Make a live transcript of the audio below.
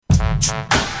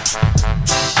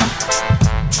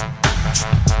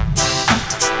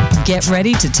Get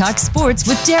ready to talk sports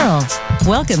with Daryl.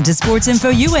 Welcome to Sports Info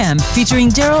U.M. featuring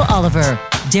Daryl Oliver.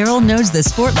 Daryl knows the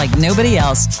sport like nobody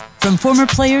else. From former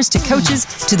players to coaches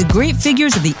to the great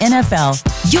figures of the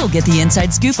NFL, you'll get the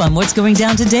inside scoop on what's going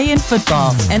down today in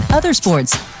football and other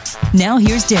sports. Now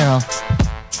here's Daryl.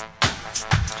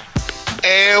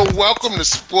 And welcome to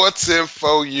Sports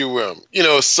Info U.M. You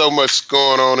know, so much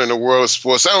going on in the world of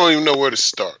sports. I don't even know where to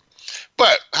start.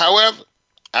 But, however,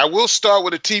 I will start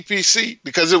with a TPC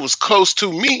because it was close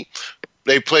to me.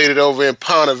 They played it over in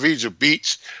Ponte Vedra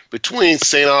Beach between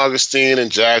St. Augustine and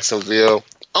Jacksonville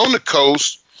on the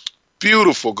coast.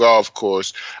 Beautiful golf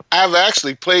course. I've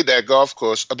actually played that golf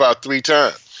course about 3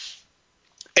 times.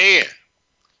 And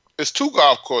there's 2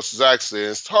 golf courses actually.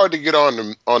 And it's hard to get on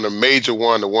the major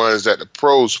one, the ones that the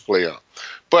pros play on.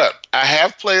 But I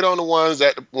have played on the one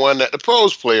that the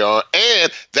pros play on,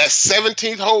 and that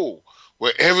 17th hole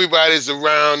where everybody's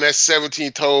around that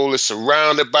 17th hole is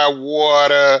surrounded by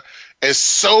water, and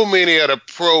so many of the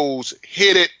pros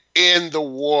hit it in the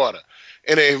water.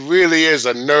 And it really is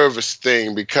a nervous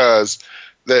thing because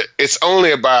it's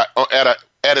only about, at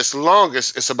its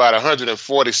longest, it's about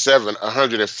 147,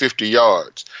 150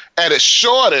 yards. At its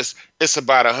shortest, it's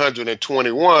about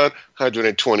 121,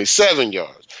 127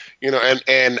 yards. You know,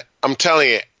 and I'm telling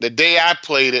you, the day I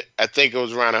played it, I think it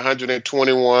was around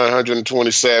 121,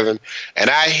 127, and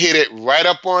I hit it right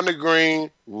up on the green,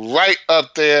 right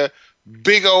up there,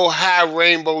 big old high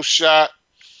rainbow shot.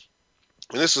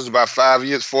 And this was about 4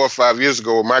 or 5 years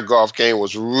ago when my golf game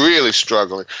was really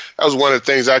struggling. That was one of the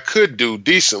things I could do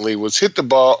decently was hit the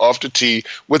ball off the tee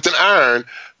with an iron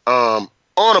on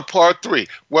a par 3.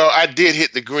 Well, I did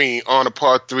hit the green on a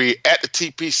par 3 at the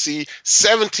TPC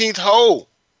 17th hole,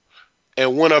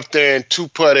 and went up there and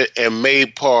 2-putted and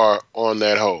made par on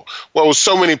that hole. Well, with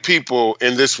so many people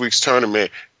in this week's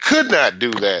tournament could not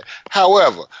do that.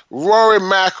 However, Rory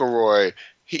McIlroy,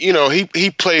 he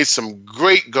played some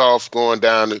great golf going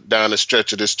down the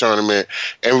stretch of this tournament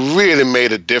and really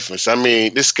made a difference. I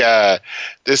mean, this guy,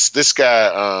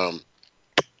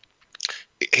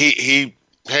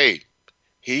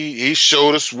 he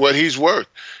showed us what he's worth.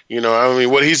 You know, I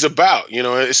mean, what he's about. You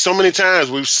know, so many times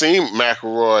we've seen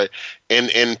McIlroy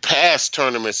in past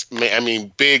tournaments, I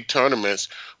mean, big tournaments,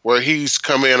 where he's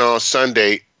come in on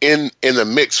Sunday in the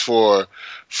mix for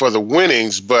the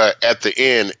winnings, but at the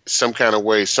end, some kind of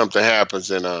way, something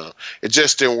happens, and it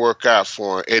just didn't work out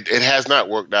for him. It has not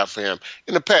worked out for him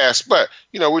in the past, but,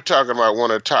 you know, we're talking about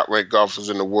one of the top-ranked golfers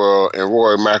in the world, and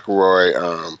Rory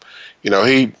McIlroy, you know,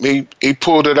 he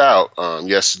pulled it out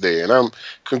yesterday, and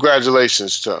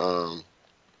congratulations to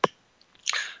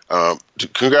Rory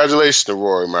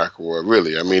McIlroy.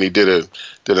 Really, I mean, he did an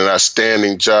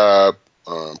outstanding job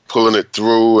pulling it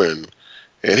through, and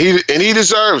he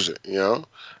deserves it. You know,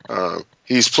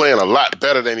 he's playing a lot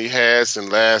better than he has in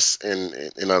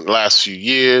the last few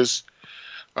years.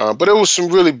 But there was some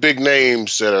really big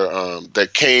names that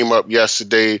came up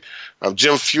yesterday.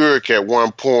 Jim Furyk at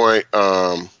one point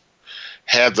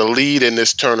had the lead in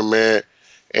this tournament,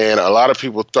 and a lot of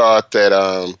people thought that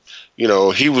you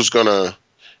know, he was gonna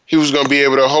be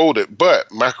able to hold it, but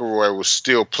McIlroy was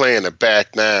still playing the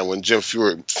back nine when Jim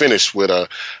Furyk finished with I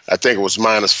think it was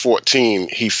 -14.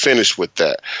 He finished with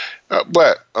that,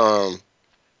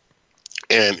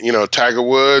 and you know, Tiger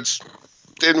Woods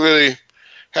didn't really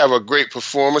have a great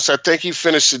performance. I think he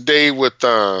finished the day with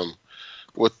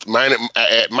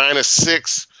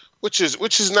 -6, which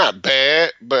is not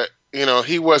bad, but you know,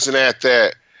 he wasn't at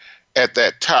that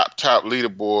top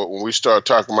leaderboard when we start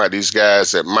talking about these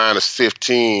guys at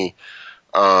 -15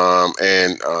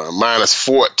 and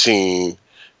 -14.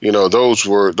 You know, those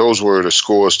were the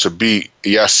scores to beat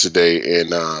yesterday,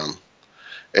 and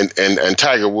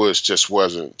Tiger Woods just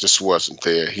wasn't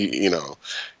there. He, you know,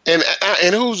 and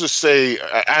who's to say?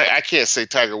 I can't say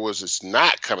Tiger Woods is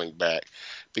not coming back.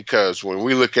 Because when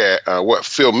we look at what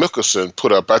Phil Mickelson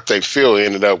put up, I think Phil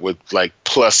ended up with like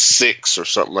 +6 or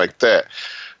something like that.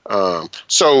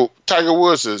 So Tiger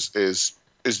Woods is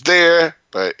there,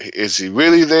 but is he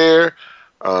really there?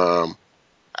 How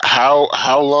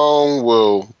long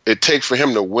will it take for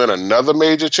him to win another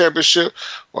major championship?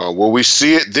 Will we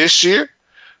see it this year?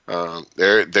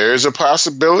 There is a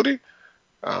possibility.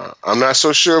 I'm not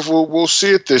so sure if we'll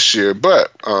see it this year,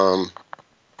 but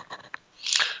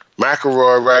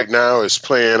McIlroy right now is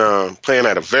playing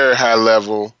at a very high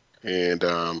level, and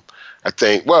I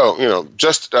think, well, you know,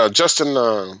 Dustin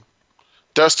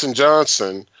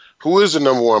Johnson, who is the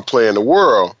number 1 player in the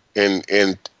world in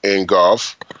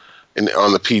golf,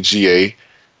 on the PGA,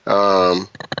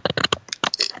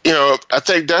 you know, I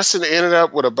think Dustin ended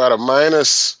up with about a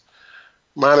minus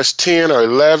 -10 or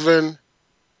 11.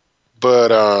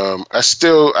 But I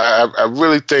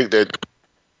really think that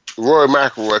Rory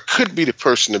McIlroy could be the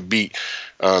person to beat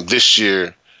this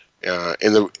year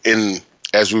in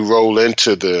as we roll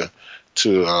into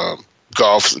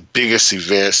golf's biggest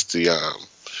events, the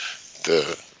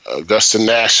Augusta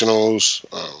Nationals,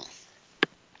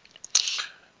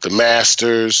 the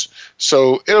Masters.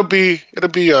 So it'll be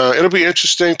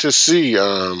interesting to see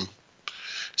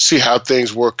how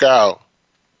things work out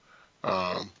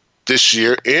this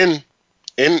year in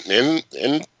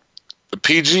the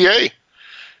PGA.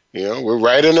 We're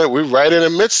right in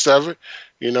the midst of it.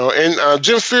 And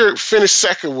Jim Furyk finished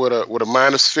second with a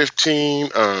minus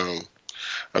 15.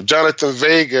 Jonathan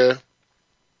Vega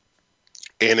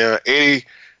and Eddie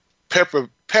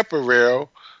Pepperell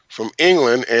from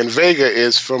England, and Vega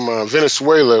is from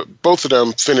Venezuela. Both of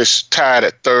them finished tied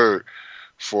at third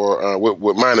for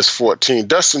with minus 14.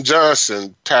 Dustin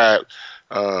Johnson tied.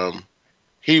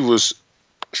 He was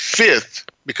fifth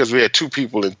because we had two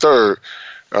people in third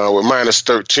with minus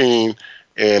 13,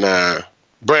 and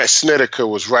Brant Snedeker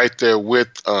was right there with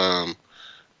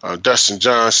Dustin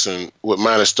Johnson with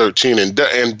minus 13, and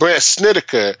Brant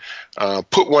Snedeker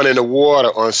put one in the water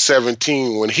on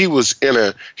 17 when he was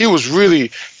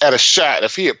really at a shot.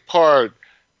 If he had parred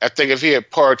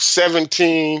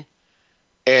 17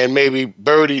 and maybe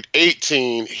birdied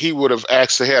 18, he would have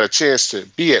actually had a chance to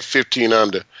be at 15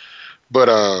 under. But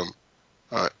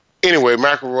anyway,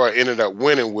 McIlroy ended up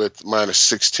winning with minus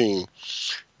 16.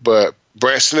 But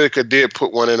Brant Snedeker did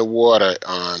put one in the water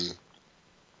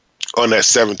on that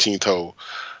 17th hole.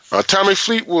 Tommy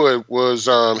Fleetwood was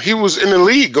he was in the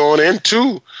lead going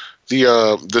into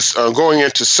going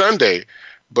into Sunday,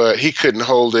 but he couldn't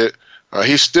hold it.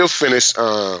 He still finished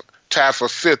tied for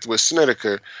fifth with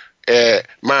Snedeker at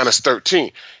minus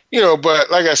 13. But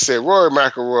like I said, Rory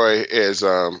McIlroy is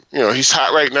he's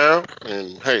hot right now,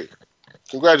 and hey,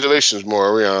 congratulations,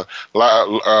 Rory.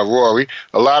 Rory.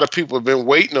 A lot of people have been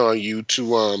waiting on you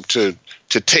to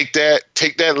take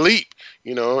that leap,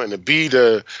 and to be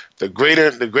the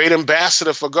great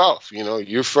ambassador for golf.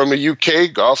 You're from the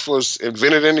UK. Golf was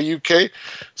invented in the UK,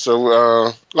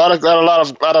 so got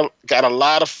a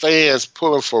lot of fans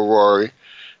pulling for Rory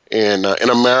in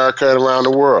America and around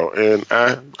the world. And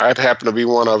I'd happen to be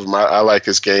one of them. I like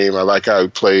his game. I like how he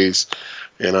plays.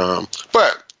 And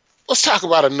but let's talk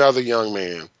about another young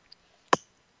man.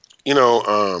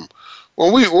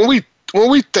 When we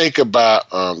think about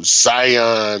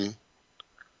Zion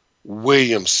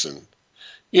Williamson,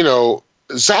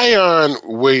 Zion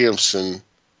Williamson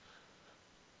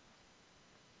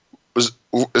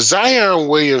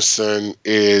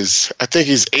is, I think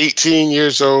he's 18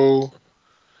 years old.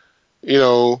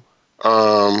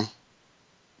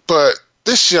 But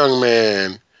this young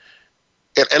man,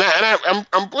 and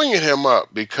I'm bringing him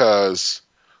up because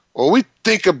when we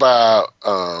think about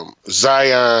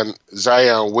Zion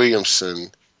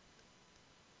Williamson,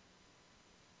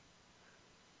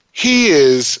 he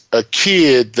is a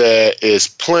kid that is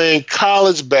playing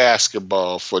college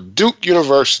basketball for Duke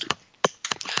University.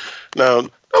 Now,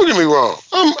 don't get me wrong.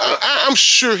 I'm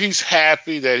sure he's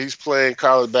happy that he's playing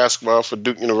college basketball for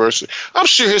Duke University. I'm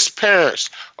sure his parents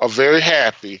are very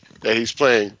happy that he's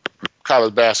playing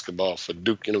college basketball for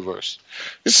Duke University.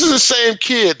 This is the same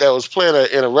kid that was playing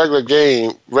in a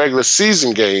regular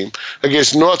season game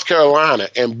against North Carolina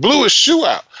and blew his shoe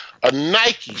out, a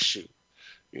Nike shoe.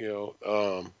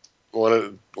 One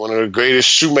of the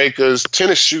greatest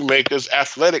tennis shoemakers,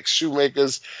 athletic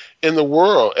shoemakers in the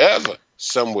world ever,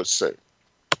 some would say.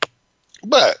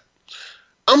 But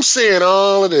I'm saying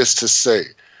all of this to say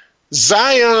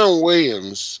Zion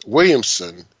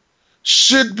Williamson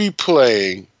should be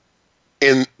playing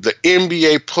in the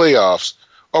NBA playoffs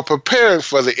or preparing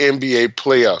for the NBA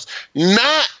playoffs,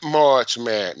 not March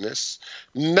Madness,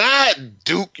 not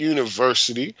Duke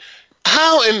University.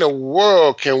 How in the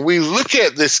world can we look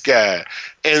at this guy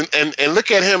and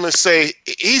look at him and say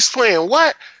he's playing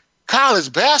what?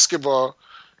 College basketball?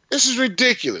 This is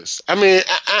ridiculous. I mean,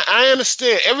 I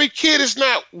understand every kid is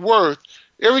not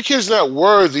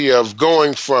worthy of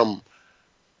going from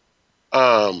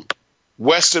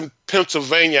Western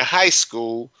Pennsylvania High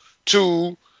School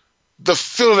to the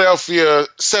Philadelphia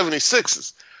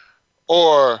 76ers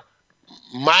or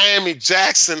Miami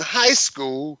Jackson High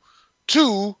School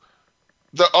to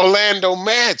the Orlando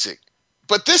Magic.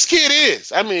 But this kid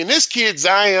is. I mean, this kid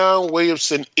Zion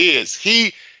Williamson is.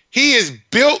 He is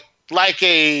built like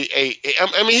he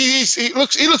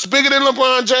looks bigger than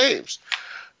LeBron James.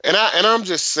 And I'm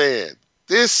just saying,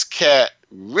 this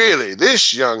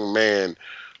young man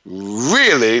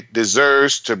really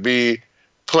deserves to be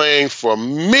playing for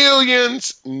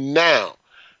millions now.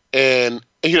 And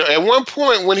At one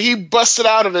point when he busted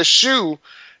out of the shoe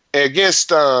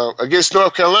against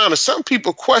North Carolina, some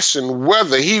people questioned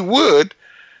whether he would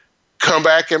come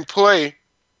back and play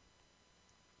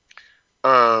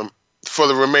for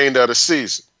the remainder of the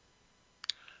season.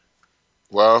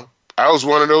 Well, I was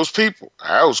one of those people.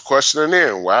 I was questioning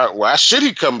him. Why should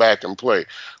he come back and play?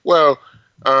 Well,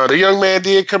 the young man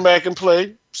did come back and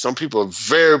play. Some people are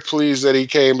very pleased that he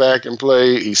came back and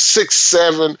played. He's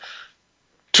 6'7",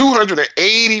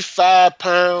 285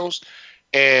 pounds.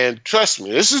 And trust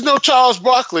me, this is no Charles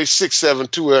Barkley,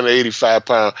 6'7", 285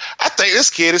 pounds. I think this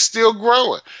kid is still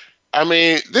growing. I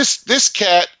mean, this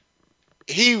cat,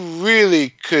 he really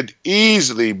could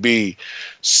easily be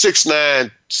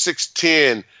 6'9",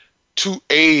 6'10",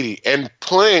 280 and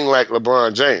playing like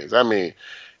LeBron James. I mean,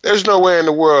 there's no way in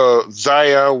the world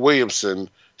Zion Williamson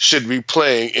should be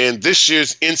playing in this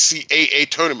year's NCAA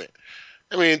tournament.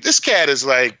 I mean, this cat is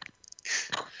like,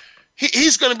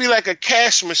 he's going to be like a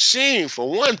cash machine for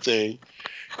one thing,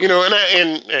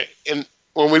 and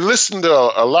when we listen to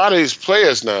a lot of these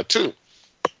players now too,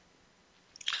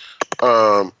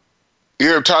 you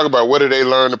hear them talk about where did they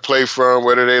learn to play from,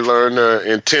 where did they learn the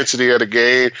intensity of the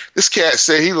game. This cat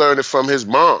said he learned it from his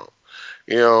mom,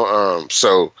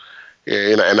 so,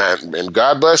 yeah, and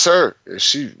God bless her.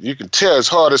 You can tell as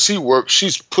hard as he worked,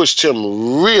 she's pushed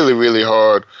him really, really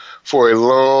hard for a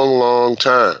long, long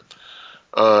time.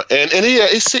 And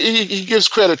he gives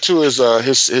credit to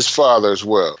his father as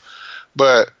well.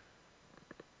 But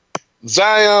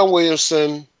Zion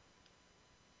Williamson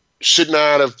should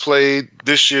not have played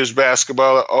this year's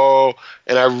basketball at all.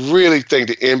 And I really think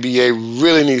the NBA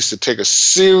really needs to take a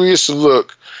serious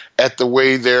look at the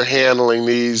way they're handling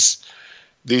these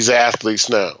athletes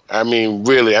now. I mean,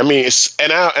 really. I mean,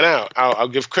 I'll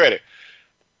give credit.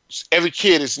 Every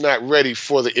kid is not ready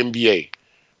for the NBA.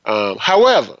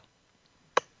 However,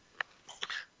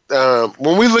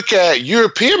 when we look at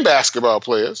European basketball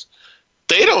players,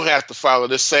 they don't have to follow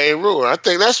the same rule. I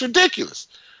think that's ridiculous.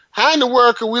 How in the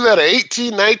world can we let an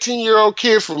 18, 19-year-old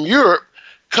kid from Europe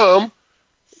come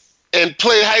and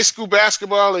play high school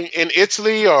basketball in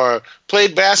Italy, or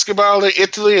played basketball in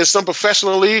Italy in some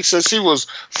professional league since he was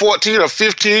 14 or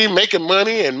 15, making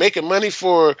money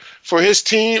for his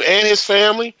team and his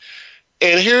family?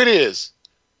 And here it is.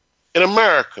 In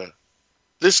America,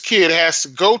 this kid has to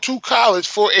go to college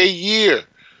for a year,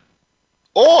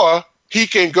 or he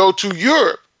can go to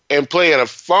Europe and play in a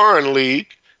foreign league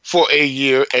for a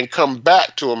year and come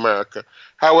back to America.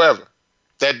 However,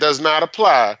 that does not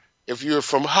apply if you're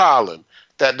from Holland.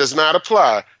 That does not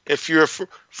apply if you're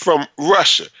from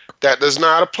Russia. That does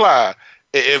not apply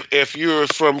if you're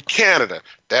from Canada.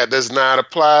 That does not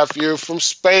apply if you're from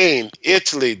Spain,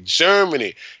 Italy,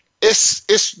 Germany. This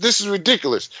is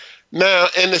ridiculous. Now,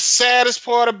 and the saddest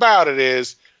part about it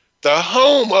is the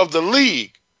home of the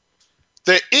league,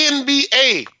 the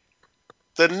NBA,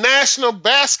 the National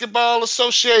Basketball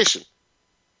Association,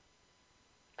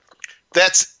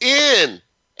 that's in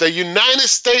the United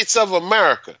States of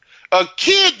America, a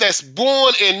kid that's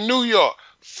born in New York,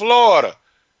 Florida,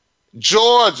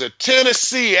 Georgia,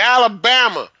 Tennessee,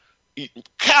 Alabama,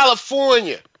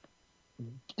 California,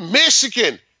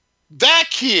 Michigan, that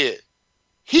kid,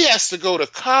 he has to go to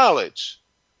college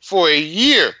for a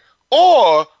year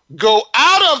or go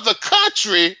out of the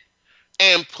country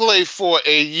and play for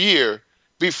a year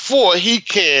before he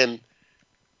can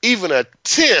even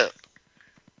attempt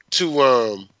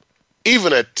to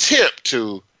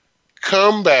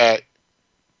come back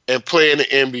and play in the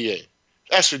NBA.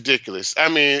 That's ridiculous. I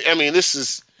mean, this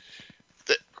is,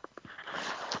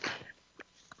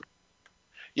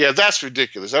 that's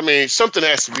ridiculous. I mean, something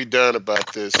has to be done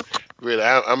about this. Really,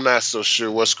 I'm not so sure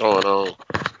what's going on.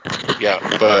 Yeah,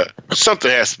 but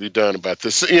something has to be done about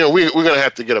this. We're gonna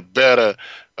have to get a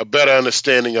better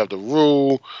understanding of the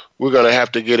rule. We're gonna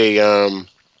have to get a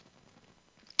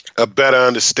better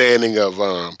understanding of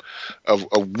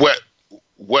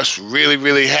what's really,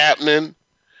 really happening.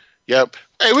 Yep.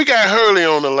 Hey, we got Hurley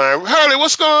on the line. Hurley,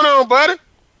 what's going on, buddy?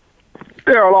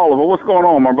 Daryl Oliver, what's going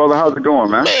on, my brother? How's it going,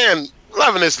 man? Man,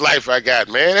 loving this life I got,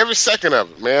 man. Every second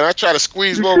of it, man. I try to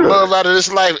squeeze more love out of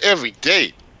this life every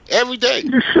day. Every day.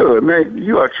 You should, man.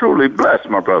 You are truly blessed,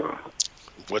 my brother.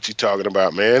 What you talking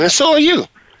about, man? And so are you.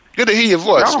 Good to hear your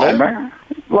voice, man.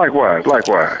 Likewise.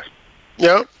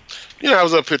 Yeah. I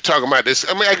was up here talking about this.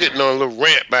 I mean, I get on a little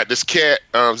rant about this cat,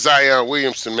 Zion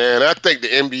Williamson, man. I think the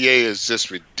NBA is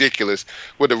just ridiculous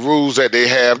with the rules that they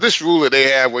have. This rule that they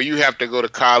have where you have to go to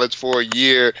college for a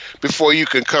year before you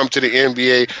can come to the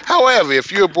NBA. However,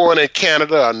 if you're born in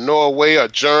Canada or Norway or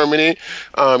Germany,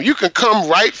 you can come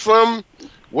right from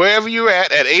wherever you're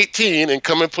at 18 and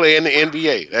come and play in the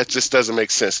NBA. That just doesn't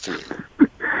make sense to me.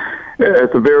 Yeah,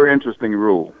 it's a very interesting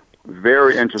rule.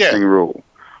 Very interesting rule.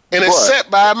 And it's set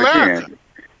by America. Again,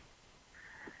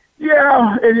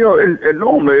 yeah, and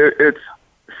normally it's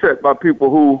set by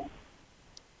people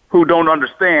who don't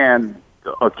understand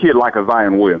a kid like a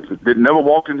Zion Williamson. That never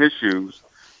walked in his shoes,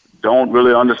 don't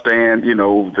really understand,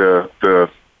 the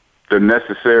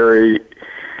necessary,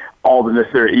 all the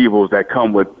necessary evils that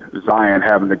come with Zion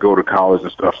having to go to college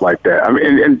and stuff like that. I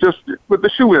mean, and just with the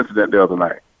shoe incident the other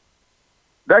night,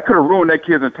 that could have ruined that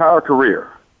kid's entire career.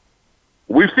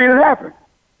 We've seen it happen.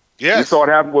 Yes. We saw it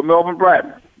happen with Melvin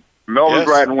Bratton. Melvin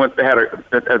Bratton had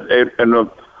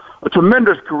a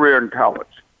tremendous career in college.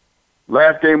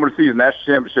 Last game of the season, national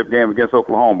championship game against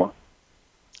Oklahoma,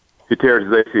 he tears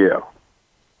his ACL.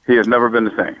 He has never been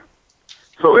the same.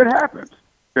 So it happens,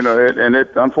 and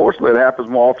unfortunately it happens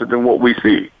more often than what we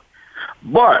see.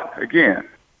 But again,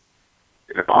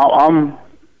 I'm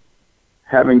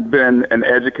having been an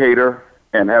educator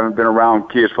and having been around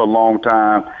kids for a long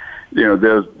time.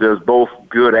 There's both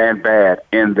good and bad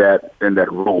in that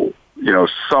role.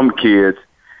 Some kids,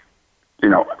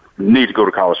 need to go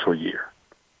to college for a year.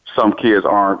 Some kids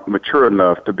aren't mature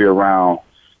enough to be around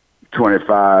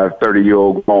 25,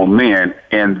 30-year-old grown men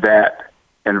in that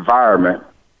environment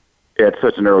at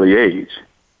such an early age.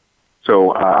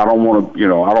 So I don't want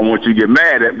you to get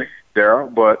mad at me,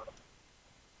 Daryl, but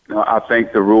I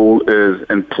think the rule is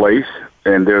in place,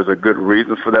 and there's a good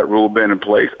reason for that rule being in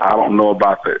place. I don't know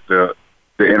about the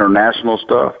international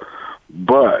stuff,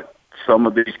 but some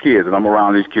of these kids, and I'm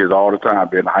around these kids all the time,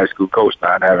 being a high school coach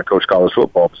now and having coached college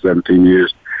football for 17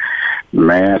 years,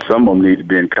 man, some of them need to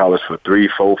be in college for 3,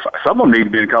 4, 5. Some of them need to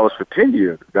be in college for 10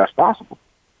 years, if that's possible.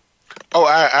 Oh,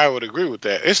 I would agree with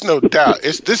that. It's no doubt.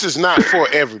 This is not for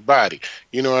everybody.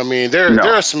 You know what I mean? There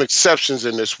are some exceptions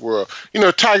in this world.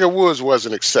 Tiger Woods was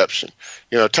an exception.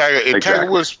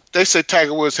 Tiger Woods, they say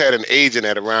Tiger Woods had an agent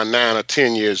at around 9 or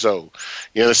 10 years old.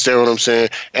 You understand what I'm saying?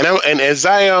 And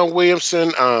Zion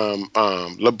Williamson,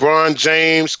 LeBron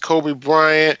James, Kobe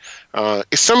Bryant,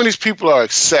 some of these people are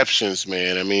exceptions,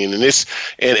 man. I mean,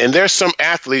 and there's some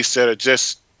athletes that are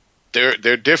just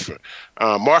they're different.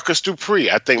 Marcus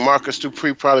Dupree. I think Marcus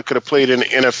Dupree probably could have played in the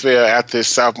NFL after his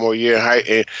sophomore year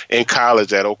in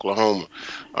college at Oklahoma.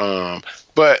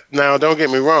 But now, don't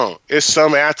get me wrong. It's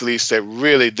some athletes that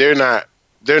really they're not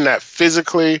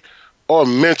physically or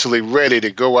mentally ready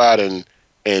to go out and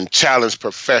challenge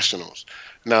professionals.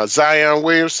 Now, Zion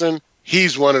Williamson,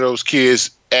 he's one of those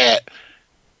kids at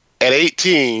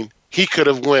 18. He could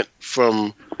have went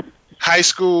from high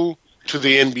school to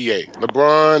the NBA.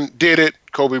 LeBron did it.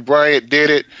 Kobe Bryant did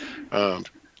it. A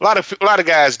lot of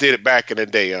guys did it back in the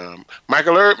day.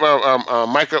 Michael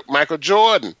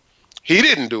Jordan, he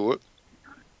didn't do it,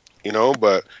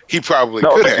 but he probably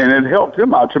could have. And it helped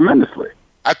him out tremendously.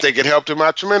 I think it helped him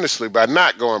out tremendously by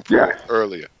not going pro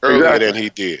earlier than he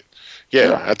did.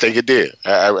 Yeah, I think it did.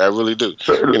 I really do.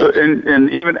 And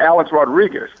even Alex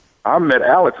Rodriguez. I met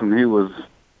Alex when he was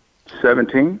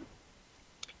 17.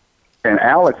 And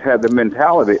Alex had the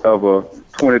mentality of a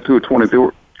 22,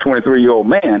 23-year-old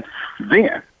man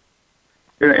then.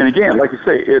 And again, like you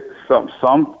say,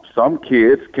 some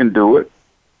kids can do it,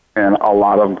 and a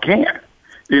lot of them can't.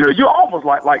 You almost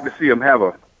like to see them have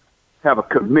a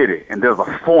committee, and there's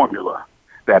a formula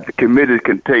that the committee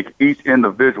can take each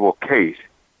individual case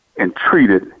and treat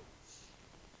it,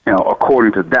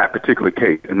 according to that particular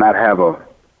case, and not have a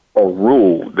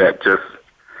rule that just,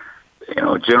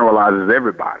 generalizes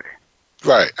everybody.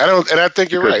 Right. I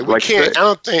think you're right. I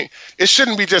don't think it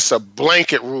shouldn't be just a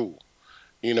blanket rule.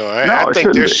 I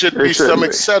think there should be some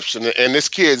exception. And this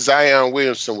kid, Zion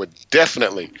Williamson, would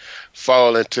definitely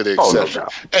fall into the exception. No.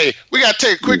 Hey, we got to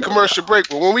take a quick commercial break.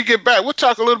 But when we get back, we'll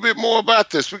talk a little bit more about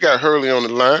this. We got Hurley on the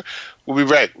line. We'll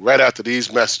be back right after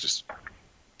these messages.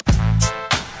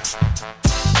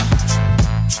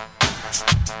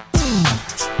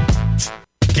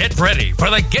 Get ready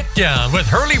for the Get Down with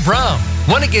Hurley Brown.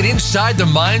 Want to get inside the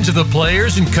minds of the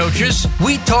players and coaches?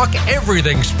 We talk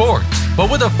everything sports,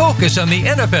 but with a focus on the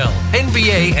NFL,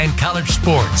 NBA, and college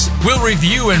sports. We'll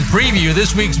review and preview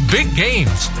this week's big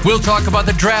games. We'll talk about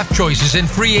the draft choices and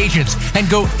free agents and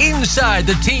go inside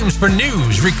the teams for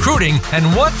news, recruiting,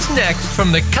 and what's next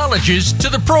from the colleges to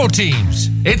the pro teams.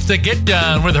 It's the Get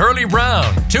Down with Hurley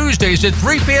Brown, Tuesdays at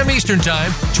 3 p.m. Eastern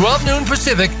Time, 12 noon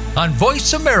Pacific on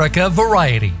Voice America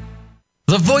Variety.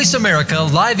 The Voice America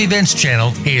Live Events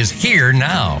channel is here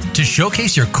now to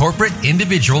showcase your corporate,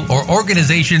 individual, or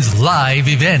organization's live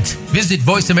event. Visit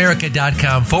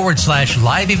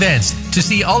voiceamerica.com/live events to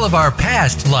see all of our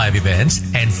past live events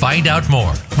and find out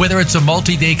more. Whether it's a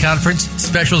multi-day conference,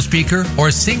 special speaker,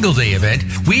 or single-day event,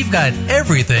 we've got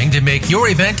everything to make your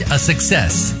event a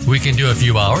success. We can do a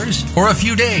few hours or a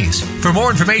few days. For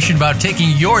more information about taking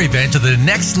your event to the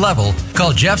next level,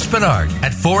 call Jeff Spinard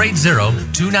at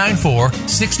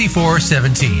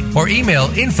 480-294-6417 or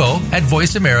email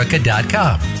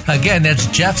info@voiceamerica.com. Again, that's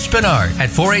Jeff Spinard at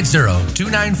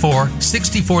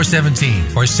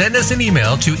 480-294-6417 or send us an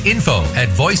email to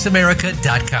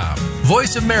info@voiceamerica.com.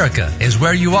 Voice America is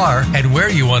where you are and where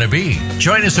you want to be.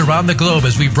 Join us around the globe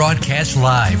as we broadcast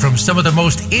live from some of the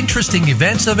most interesting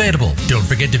events available. Don't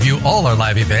forget to view all our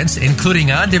live events,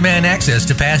 including on-demand access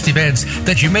to past events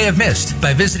that you may have missed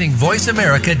by visiting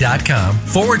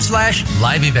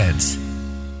voiceamerica.com/live events.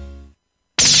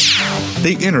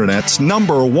 The Internet's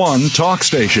 #1 talk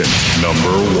station.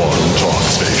 #1 talk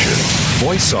station.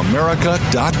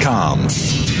 VoiceAmerica.com.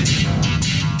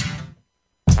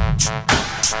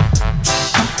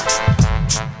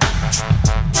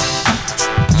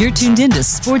 You're tuned in to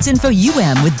Sports Info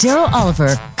U.M. with Daryl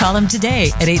Oliver. Call him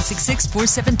today at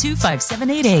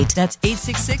 866-472-5788. That's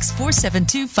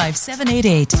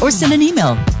 866-472-5788. Or send an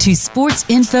email to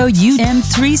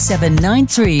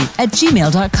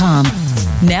sportsinfoum3793@gmail.com.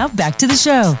 Now back to the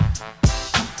show.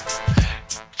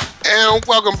 And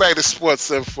welcome back to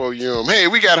Sports Info U.M. Hey,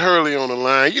 we got Hurley on the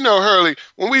line. You know, Hurley,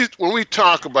 when we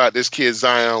talk about this kid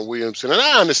Zion Williamson, and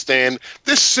I understand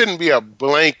this shouldn't be a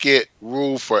blanket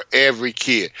rule for every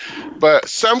kid, but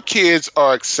some kids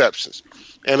are exceptions.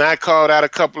 And I called out a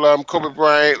couple of them, Kobe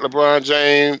Bryant, LeBron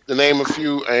James, to name a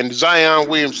few, and Zion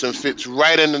Williamson fits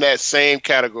right into that same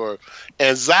category.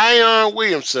 And Zion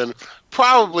Williamson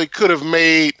probably could have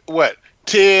made,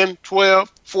 10,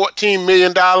 12, $14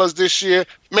 million this year,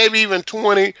 maybe even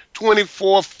 20,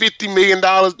 24, $50 million,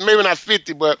 maybe not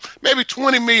 50, but maybe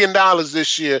 $20 million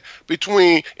this year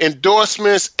between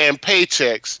endorsements and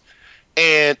paychecks.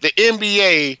 And the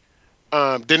NBA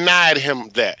denied him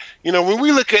that. You know, when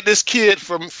we look at this kid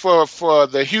for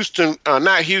the Houston,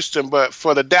 not Houston, but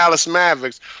for the Dallas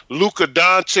Mavericks, Luka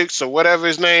Doncic or whatever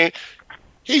his name,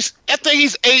 I think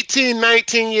he's 18,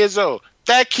 19 years old.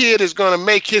 That kid is going to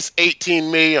make his $18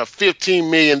 million or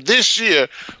 $15 million this year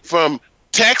from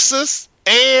Texas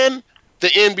and the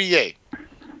NBA.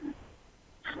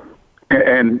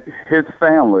 And his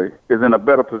family is in a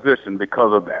better position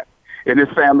because of that. And his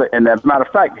family, and as a matter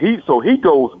of fact, he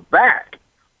goes back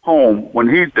home when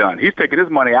he's done. He's taking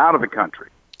his money out of the country.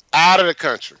 Out of the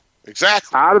country,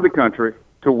 exactly. Out of the country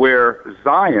to where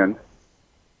Zion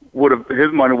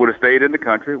his money would have stayed in the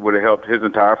country, would have helped his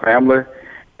entire family,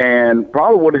 and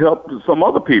probably would have helped some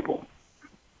other people.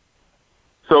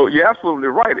 So you're absolutely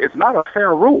right. It's not a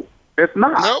fair rule. It's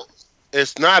not. No,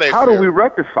 it's not a How fair do we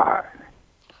rectify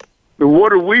it?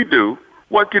 What do we do?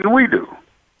 What can we do?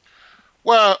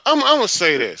 Well, I'm going to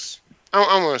say this.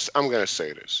 I'm going to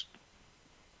say this.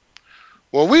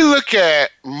 When we look at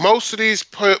most of these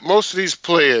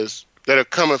players that are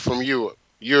coming from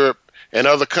Europe and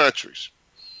other countries,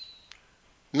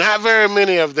 not very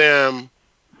many of them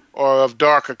are of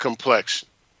darker complexion.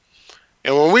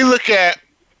 And when we look at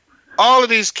all of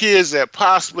these kids that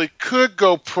possibly could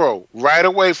go pro right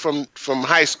away from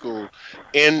high school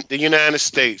in the United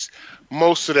States,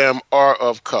 most of them are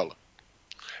of color.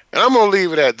 And I'm going to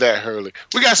leave it at that, Hurley.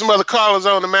 We got some other callers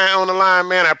on the line,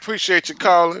 man. I appreciate you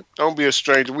calling. Don't be a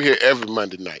stranger. We're here every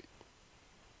Monday night.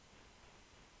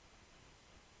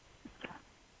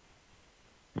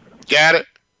 Got it?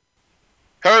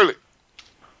 Hurley.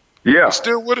 Yeah. You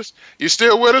still with us? You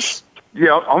still with us?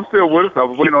 Yeah, I'm still with us. I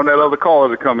was waiting on that other caller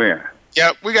to come in.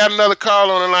 Yep, we got another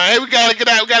call on the line. Hey, we got to get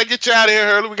out. We got to get you out of here,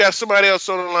 Hurley. We got somebody else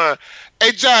on the line.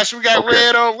 Hey, Josh, we got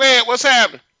Red on. Red, what's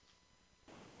happening?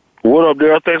 What up,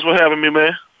 Daryl? Thanks for having me,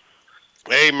 man.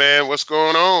 Hey, man, what's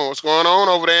going on? What's going on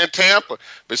over there in Tampa?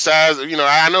 Besides,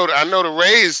 I know the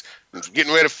Rays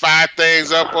getting ready to fire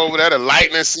things up over there. The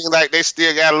Lightning seem like they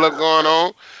still got a lot going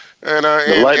on. And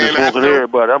the Lightning smoking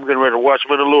everybody. I'm getting ready to watch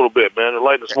them in a little bit, man. The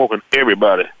Lightning smoking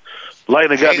everybody.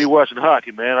 Lightning got me watching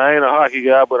hockey, man. I ain't a hockey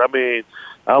guy, but I mean,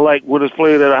 I like when it's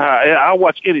played at a high. I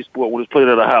watch any sport when it's played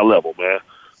at a high level, man.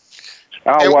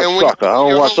 I don't watch soccer. I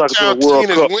don't watch soccer in the World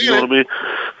Cup. You know what I mean?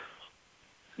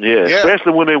 Yeah,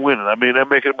 especially when they're winning. I mean, that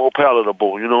make it more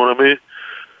palatable. You know what I mean?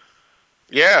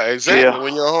 Yeah, exactly. Yeah.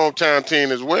 When your hometown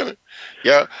team is winning.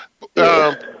 Yeah.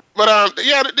 The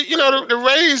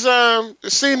Rays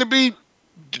seem to be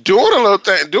doing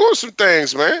doing some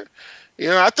things, man.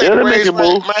 I think the Rays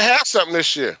might have something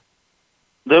this year.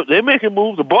 They making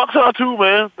moves. The Bucks are too,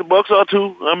 man. The Bucks are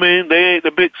too. I mean, they ain't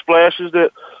the big splashes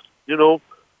that, I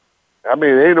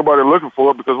mean, ain't nobody looking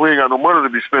for it because we ain't got no money to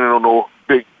be spending on no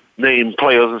big name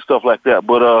players and stuff like that.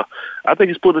 But I think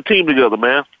he's putting a team together,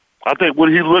 man. I think what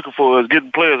he's looking for is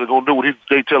getting players that are going to do what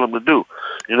they tell him to do.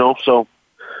 So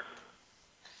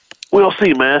we'll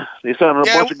see, man. They signed a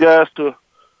bunch of guys to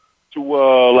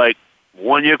like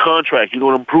 1-year contract,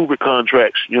 improvement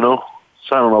contracts,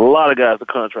 signing a lot of guys to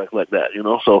contracts like that,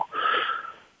 so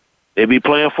they be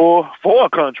playing for a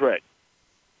contract,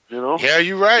 Yeah,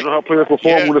 you're right. You know how players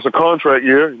perform when it's a contract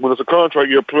year. When it's a contract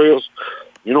year, players,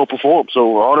 perform.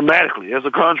 So automatically, it's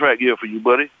a contract year for you,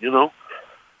 buddy,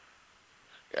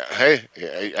 Hey,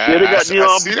 they got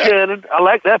Deion Buchanan. I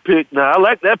like that pick. Now, I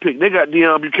like that pick. They got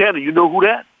Deion Buchanan. You know who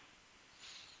that?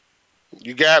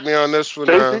 You got me on this one.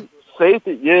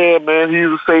 Safety, yeah, man. He's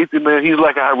a safety, man. He's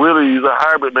like he's a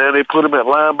hybrid, man. They put him at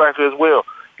linebacker as well.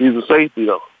 He's a safety,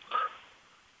 though.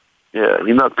 Yeah,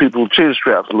 he knocks people's chin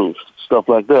straps loose, stuff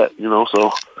like that,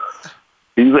 so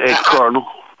he's an ex-Cardinal.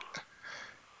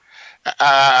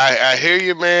 I hear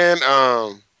you, man.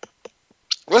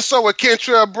 What's up with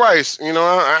Kentrell Bryce?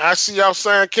 I see y'all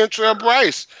saying Kentrell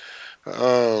Bryce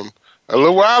a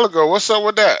little while ago. What's up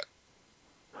with that?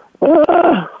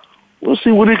 We'll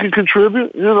see what he can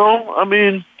contribute.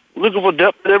 Looking for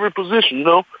depth at every position.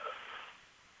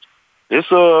 It's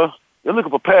they're looking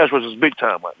for pass rushers big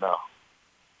time right now.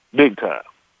 Big time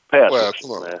pass rushers,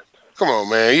 man. Come on,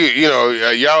 man.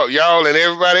 Y'all and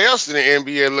everybody else in the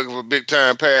NBA looking for big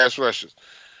time pass rushers.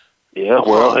 Yeah,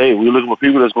 hey, we're looking for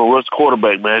people that's going to rush the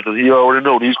quarterback, man, because you already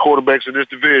know these quarterbacks in this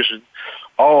division,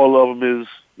 all of them is,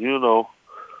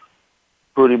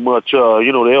 pretty much, they're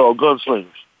all gunslingers,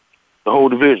 the whole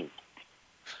division.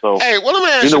 So, hey, well, let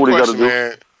me ask you a question,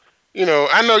 man.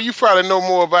 I know you probably know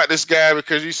more about this guy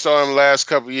because you saw him the last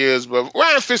couple of years, but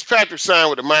Ryan Fitzpatrick signed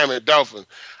with the Miami Dolphins.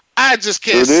 I just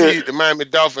can't see the Miami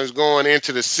Dolphins going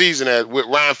into the season with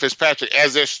Ryan Fitzpatrick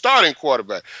as their starting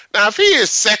quarterback. Now, if he is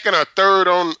second or third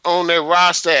on their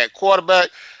roster at quarterback,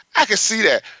 I can see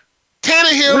that.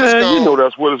 Tannehill is gone.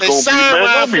 That's what it's going to be,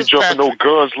 man. Don't be jumping no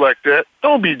guns like that.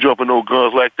 Don't be jumping no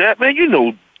guns like that, man.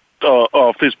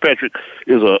 Fitzpatrick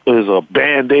is a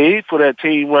Band-Aid for that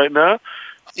team right now.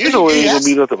 It ain't going to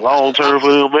be nothing long-term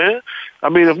for them, man.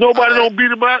 If nobody don't beat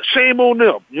him out, shame on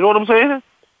them. You know what I'm saying?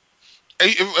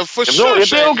 If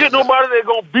they don't get nobody, they're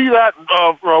going to beat out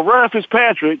Ryan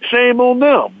Fitzpatrick. Shame on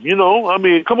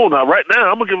them. Come on now. Right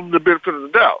now, I'm going to give them the benefit of the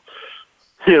doubt.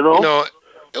 It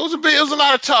was a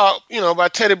lot of talk,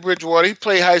 about Teddy Bridgewater. He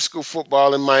played high school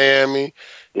football in Miami.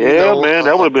 Yeah, man,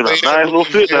 that would have been a nice little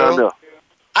fit down there.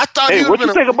 I thought he would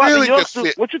have been a really good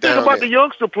fit. What you think about the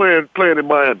youngster playing in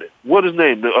Miami? What his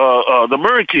name? The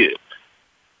Murray kid.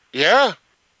 Yeah.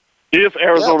 If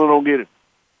Arizona don't get him.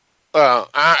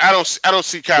 I don't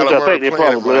see Kyler Murray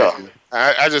playing in Miami.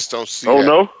 I just don't see that. Oh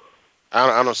no?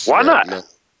 I don't see Why that. Not? No.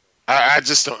 I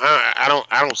just don't. I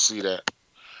don't see that.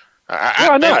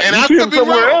 Why not? And I could be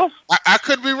wrong. I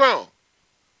could be wrong.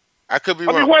 I could be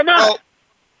wrong. Why not? Well,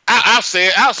 I'll say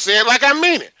it like I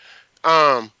mean it.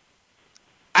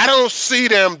 I don't see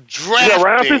them drafting. You got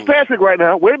Ryan Fitzpatrick right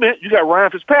now. Wait a minute. You got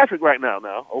Ryan Fitzpatrick right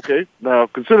now. Okay. Now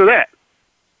consider that.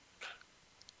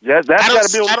 That's got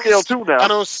to be on the scale too now. I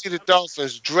don't see the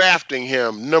Dolphins drafting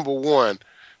him number one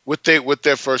with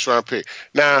their first round pick.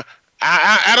 Now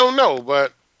I don't know,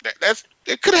 but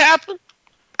it could happen.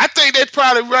 I think they'd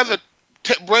probably rather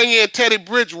bring in Teddy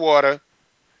Bridgewater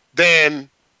than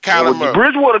Kyler Murray.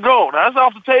 Bridgewater gone. That's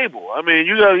off the table.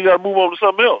 You got to move on to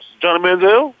something else. Johnny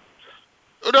Manziel.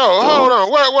 No, hold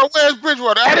on. Where's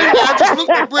Bridgewater? I just looked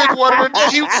at Bridgewater today.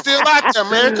 He was still out there,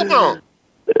 man. Come on.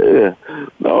 Yeah.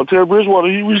 No, Teddy Bridgewater,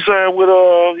 he re-signed with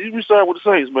the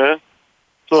Saints, man.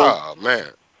 So, oh man.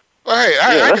 Well, hey,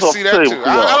 I can see that too.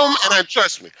 I don't.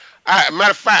 Trust me.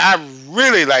 Matter of fact, I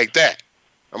really like that.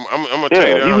 I'm gonna tell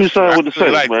you that. He re-signed with the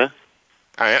Saints, man.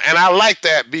 And I like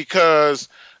that because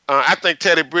I think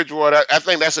Teddy Bridgewater. I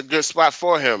think that's a good spot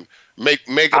for him. Make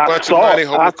a bunch of money.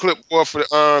 Hold the clipboard for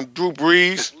Drew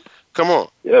Brees. Come on.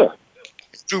 Yeah.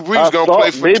 Drew Brees gonna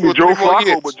play for maybe 2 or 3 more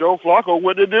years. But Joe Flacco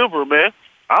went to Denver, man.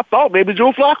 I thought maybe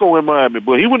Joe Flacco in Miami,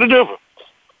 but he went to Denver.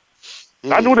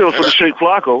 I knew they was going to shake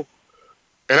Flacco.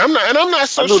 And I'm not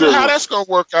so sure how that's going to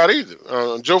work out either.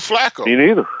 Joe Flacco. Me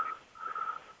neither.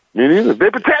 They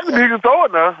protected him. He can throw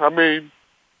it now.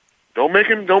 Don't make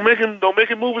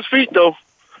him move his feet though.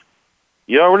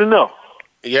 You already know.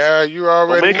 Yeah, you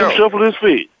already know. Don't make him shuffle his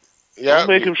feet. Yeah. Don't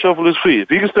make him shuffle his feet. If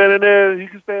he can stand in there, he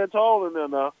can stand tall in there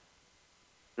now.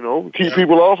 Keep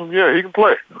people off him. Yeah, he can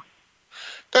play.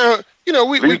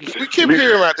 We keep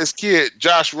hearing about this kid,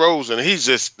 Josh Rosen. He's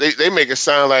just they make it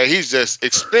sound like he's just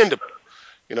expendable.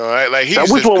 Like he's now,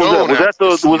 which just one was that?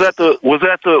 gone. Was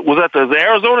that the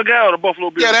Arizona guy or the Buffalo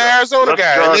Bills? Yeah, the Arizona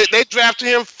guy. And they drafted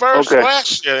him first Okay.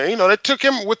 last year. They took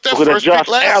him with their Okay, first Josh pick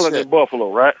last Allen year. in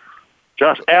Buffalo, right?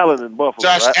 Josh Allen in Buffalo,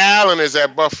 Josh right? Allen is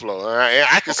at Buffalo.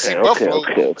 I could see Buffalo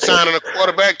signing a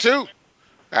quarterback too.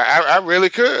 I really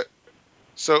could.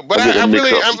 So, but I'm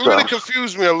really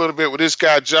confused me a little bit with this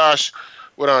guy Josh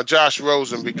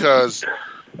Rosen because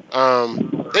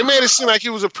they made it seem like he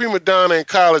was a prima donna in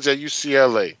college at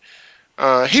UCLA.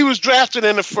 He was drafted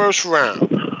in the first round.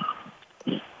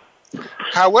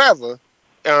 However,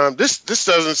 this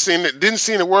didn't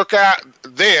seem to work out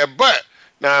there. But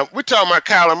now we're talking about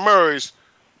Kyler Murray's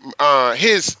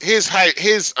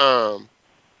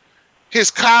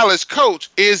his college coach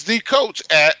is the coach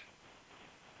at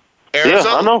Arizona.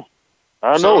 Yeah, I know.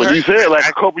 So, and he said like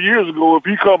a couple years ago, if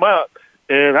he come out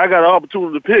and I got an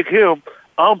opportunity to pick him,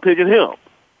 I'm picking him.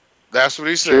 That's what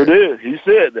he said. Sure did. He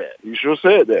said that. He sure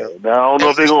said that. Now, I don't know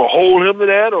if they're going to hold him to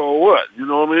that or what. You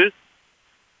know what I mean?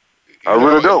 I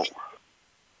really don't.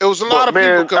 It was a lot of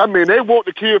people. I mean, they want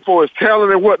the kid for his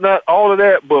talent and whatnot, all of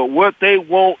that, but what they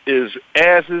want is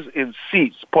asses in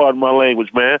seats, pardon my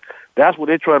language, man. That's what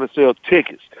they're trying to sell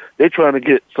tickets. They're trying to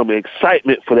get some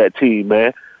excitement for that team,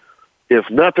 man. If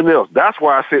nothing else. That's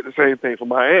why I said the same thing for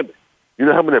Miami. You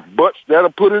know how many butts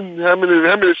that'll put in, how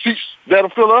many seats that'll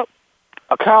fill up?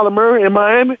 A Kyler Murray in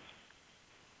Miami?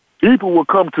 People will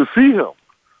come to see him.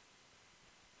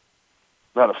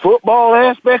 Now, the football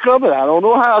aspect of it, I don't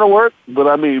know how it'll work, but,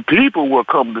 I mean, people will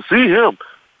come to see him.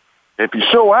 If you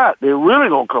show out, they're really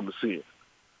going to come to see him.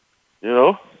 You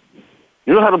know?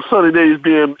 You know how them sunny days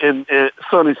be and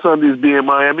sunny Sundays be in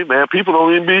Miami, man? People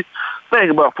don't even be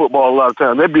thinking about football a lot of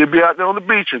times. They be out there on the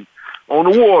beach and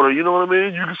on the water, you know what I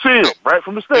mean? You can see them right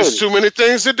from the stadium. There's too many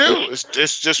things to do. It's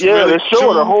just yeah, really they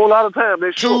show it a whole lot of time.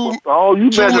 They show all you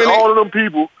mentioned, all of them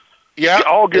people. Yeah,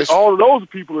 all of those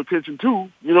people attention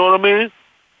too. You know what I mean?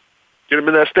 Get them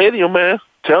in that stadium, man. I'm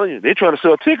telling you, they trying to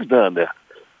sell tickets down there.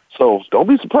 So don't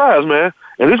be surprised, man.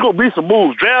 And there's gonna be some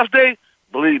moves. Draft day,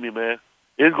 believe me, man,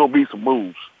 it's gonna be some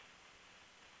moves.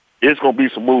 It's gonna be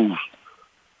some moves.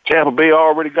 Tampa Bay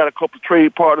already got a couple of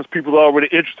trade partners. People are already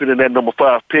interested in that number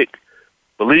 5 pick.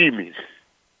 Believe me,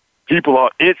 people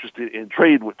are interested in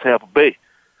trading with Tampa Bay.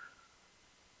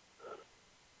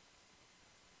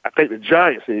 I think the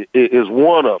Giants is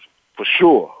one of them, for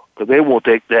sure, because they want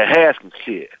that Haskins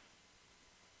kid.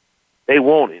 They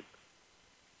want him.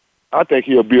 I think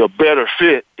he'll be a better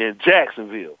fit in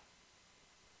Jacksonville,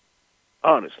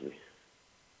 honestly.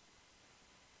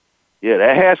 Yeah,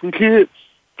 that Haskins kid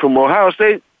from Ohio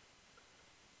State,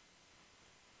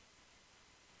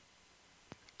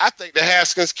 I think the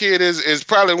Haskins kid is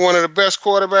probably one of the best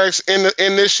quarterbacks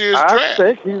in this year's draft.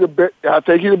 I think he's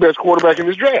the best quarterback in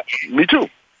this draft. Me too.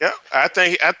 Yeah, I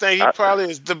think he probably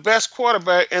is the best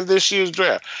quarterback in this year's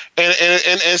draft, and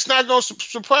it's not going to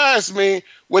surprise me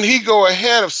when he go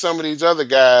ahead of some of these other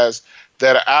guys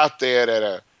that are out there that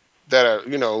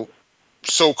are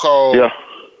so-called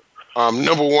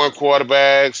number 1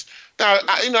 quarterbacks. Now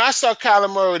I saw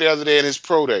Kyler Murray the other day at his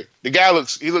pro day. The guy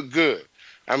looked good.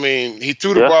 I mean, he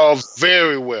threw the ball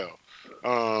very well.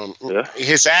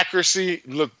 His accuracy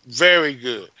looked very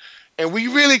good, and we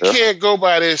really can't go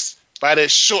by this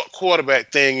short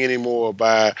quarterback thing anymore.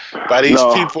 By these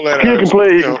people that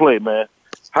he can play, man.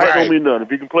 Height don't mean nothing. If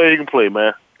he can play, he can play,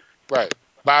 man. Right.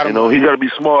 He got to be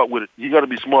smart with it.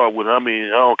 I mean,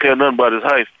 I don't care nothing about his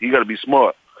height. He got to be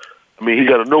smart. I mean, he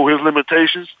got to know his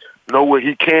limitations, know what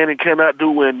he can and cannot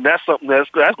do, and that's something that's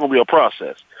going to be a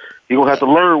process. He's going to have to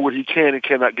learn what he can and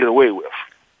cannot get away with.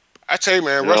 I tell you,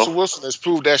 man, Russell Wilson has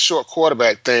proved that short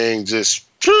quarterback thing. Just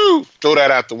throw that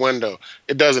out the window.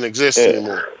 It doesn't exist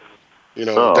anymore.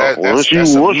 Once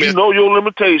you know your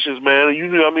limitations, man, you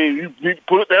need to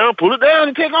put it down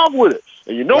and take off with it.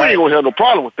 And you ain't gonna have no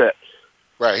problem with that.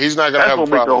 Right, he's not gonna have a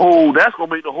problem. That's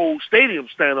gonna make the whole stadium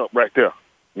stand up right there.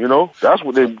 That's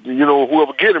what they.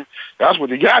 Whoever get him, that's what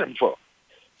they got him for.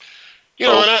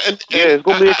 It's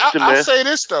gonna be interesting, man. I'll say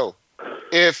this though,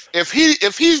 if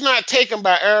he's not taken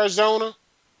by Arizona,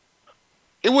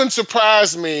 it wouldn't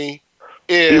surprise me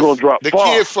if the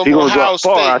kid from Ohio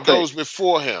State goes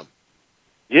before him.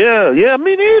 Yeah,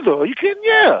 me neither. You kidding?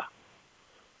 Yeah.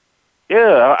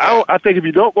 I think if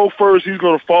you don't go first, he's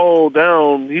gonna fall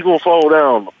down. He's gonna fall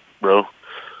down, bro.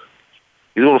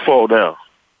 He's gonna fall down.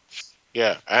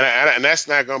 Yeah, and that's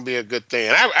not gonna be a good thing.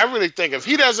 And I really think if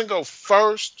he doesn't go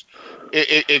first,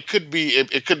 it could be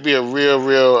a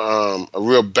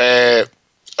real bad,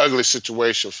 ugly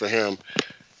situation for him.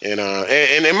 And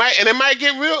it might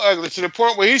get real ugly to the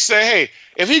point where he say, hey,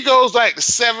 if he goes like the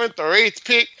 7th or 8th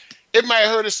pick, it might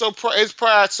hurt his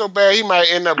pride so bad he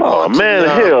might end up going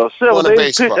hell, to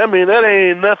 7-8 pick. I mean, that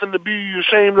ain't nothing to be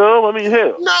ashamed of. I mean,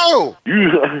 hell. No.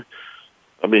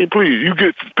 I mean, please, you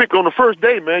get picked on the first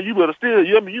day, man. You better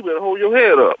you better hold your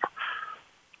head up.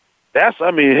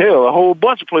 Hell, a whole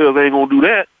bunch of players ain't gonna do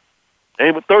that.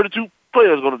 Ain't but 32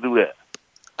 players gonna do that.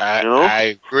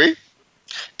 I agree.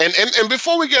 And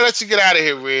before we let you get out of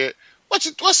here, Red,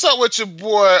 what's up with your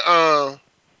boy?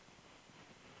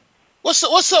 What's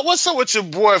up with your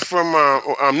boy from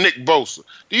Nick Bosa?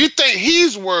 Do you think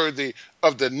he's worthy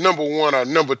of the number 1 or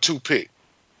number 2 pick?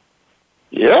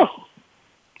 Yeah.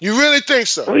 You really think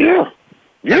so? Oh, yeah.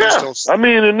 Yeah. I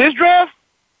mean, in this draft,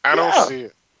 I don't see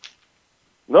it.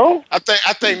 No, I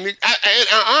think Nick.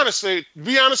 Honestly, to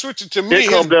be honest with you, to me, it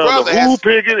comes down to who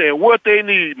picking and what they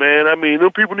need, man. I mean,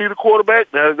 them people need a quarterback.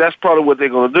 That's probably what they're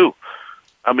going to do.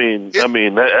 I mean,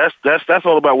 that's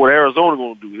all about what Arizona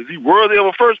going to do. Is he worthy of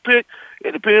a first pick?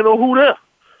 It depends on who there.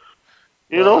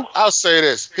 You know, I'll say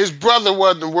this: his brother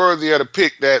wasn't worthy of the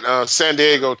pick that San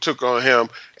Diego took on him,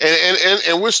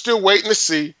 and we're still waiting to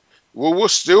see. We're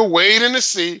still waiting to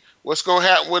see what's going to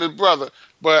happen with his brother.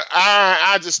 But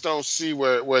I just don't see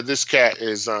where this cat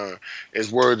is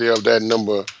worthy of that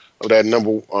number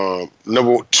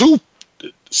 2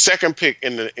 second pick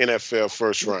in the NFL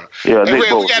first round. Yeah, hey,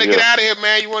 we got to get out of here,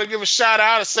 man. You want to give a shout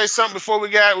out or say something before we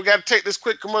got to take this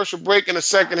quick commercial break in a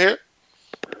second here?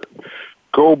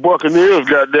 Go Buccaneers,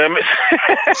 goddammit.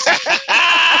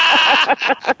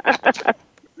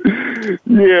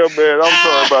 Yeah, man. I'm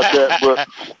sorry about that, but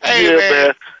hey,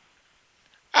 man.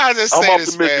 I'm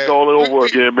optimistic all over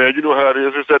again, man. You know how it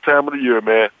is. It's that time of the year,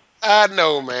 man. I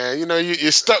know, man. You know,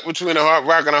 you're stuck between a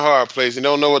rock and a hard place. You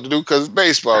don't know what to do because it's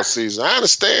baseball season. I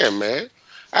understand, man.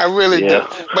 I really do.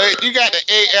 But you got the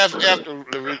AFF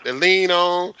to lean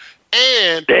on.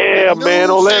 And damn, man,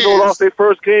 Orlando lost their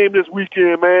first game this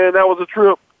weekend, man. That was a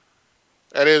trip.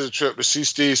 That is a trip to see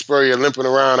Steve Spurrier limping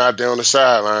around out there on the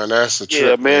sideline. That's a trip.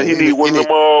 Yeah, man. He need one of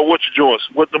them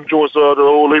joints? What them joints are the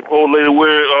old lady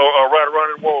wear right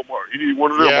around in Walmart? He need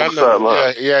one of them on the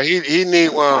sideline. Yeah. He need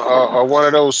one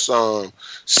of those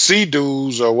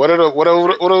Sea-Doos or what are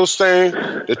those things?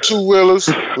 The 2-wheelers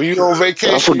when you on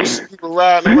vacation, you see people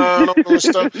riding around on and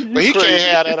stuff. But he can't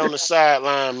have that on the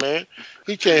sideline, man.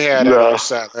 He can't have that on the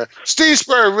sideline. Steve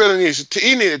Spurrier really needs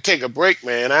to take a break,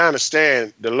 man. I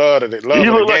understand the love of the game. He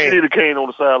look like he need a cane on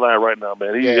the sideline right now,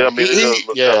 man.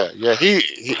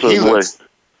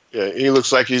 He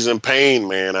looks like he's in pain,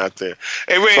 man, out there.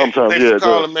 Hey, Ray, thanks for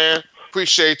calling, man.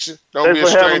 Appreciate you. Don't be a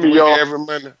stranger. We're here every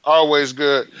Monday. Always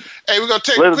good. Hey, we're going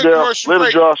to take a quick commercial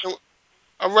break. Josh.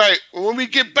 All right. When we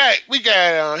get back, we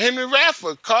got Henry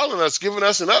Radford calling us, giving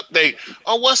us an update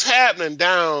on what's happening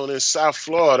down in South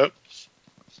Florida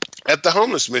at the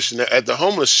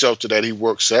homeless shelter that he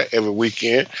works at every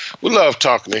weekend. We love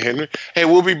talking to Henry. Hey,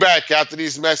 we'll be back after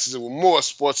these messages with more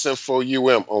Sports Info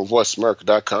UM on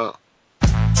VoiceAmerica.com.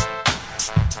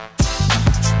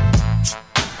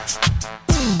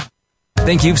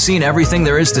 Think you've seen everything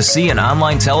there is to see in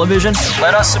online television?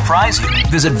 Let us surprise you.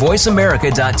 Visit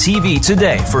voiceamerica.tv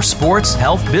today for sports,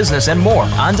 health, business, and more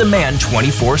on demand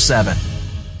 24/7.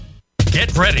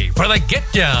 Get ready for the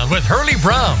Get Down with Hurley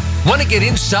Brown. Want to get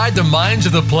inside the minds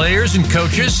of the players and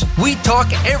coaches? We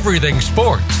talk everything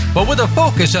sports, but with a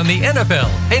focus on the NFL,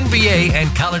 NBA,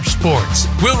 and college sports.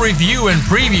 We'll review and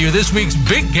preview this week's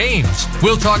big games.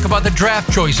 We'll talk about the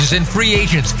draft choices and free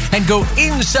agents and go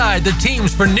inside the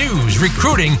teams for news,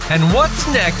 recruiting, and what's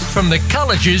next from the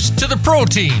colleges to the pro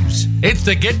teams. It's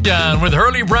the Get Down with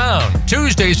Hurley Brown,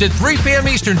 Tuesdays at 3 p.m.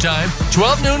 Eastern Time,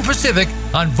 12 noon Pacific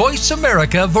on Voice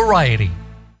America Variety.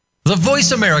 The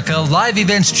Voice America Live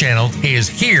Events channel is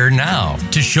here now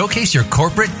to showcase your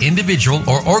corporate, individual,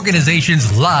 or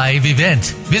organization's live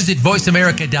event. Visit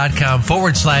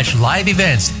voiceamerica.com/live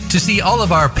events to see all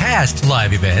of our past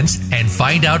live events and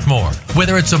find out more.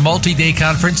 Whether it's a multi-day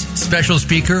conference, special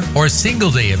speaker, or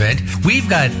single-day event, we've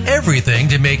got everything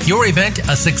to make your event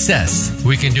a success.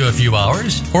 We can do a few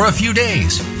hours or a few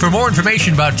days. For more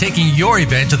information about taking your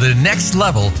event to the next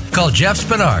level, call Jeff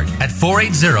Spinard at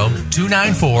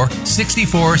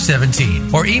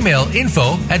 480-294-6417 or email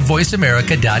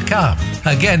info@voiceamerica.com.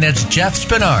 Again, that's Jeff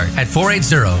Spinard at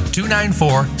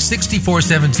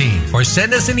 480-294-6417 or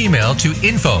send us an email to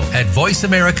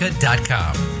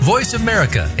info@voiceamerica.com. Voice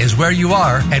America is where you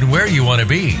are and where you want to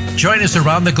be. Join us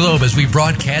around the globe as we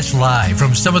broadcast live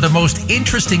from some of the most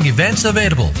interesting events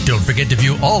available. Don't forget to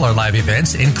view all our live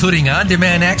events, including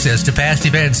on-demand access to past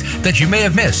events that you may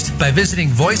have missed by visiting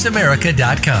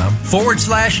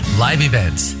voiceamerica.com/live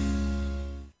events.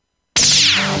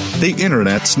 The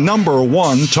Internet's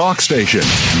 #1 talk station.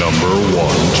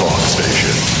 #1 talk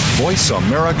station.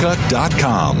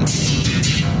 voiceamerica.com.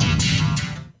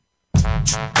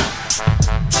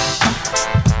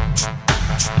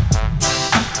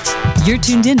 You're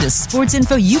tuned in to Sports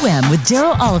Info U.M. with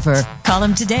Daryl Oliver. Call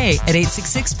him today at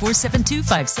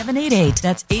 866-472-5788.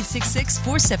 That's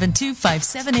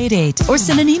 866-472-5788. Or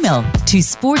send an email to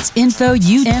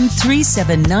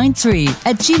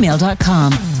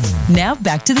sportsinfoum3793@gmail.com. Now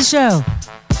back to the show.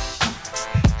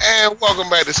 And welcome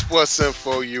back to Sports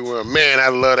Info U.M. Man, I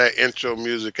love that intro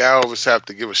music. I always have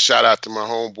to give a shout out to my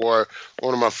homeboy,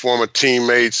 one of my former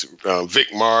teammates,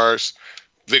 Vic Mars.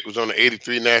 Vic was on the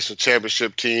 83 National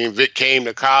Championship team. Vic came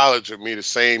to college with me the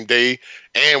same day,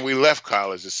 and we left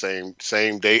college the same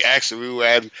day. Actually, we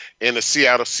were in the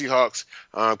Seattle Seahawks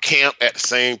camp at the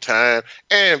same time,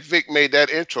 and Vic made that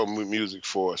intro music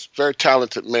for us. Very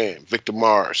talented man, Victor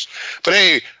Mars. But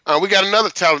hey, we got another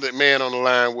talented man on the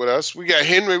line with us. We got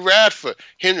Henry Radford.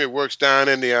 Henry works down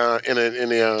in a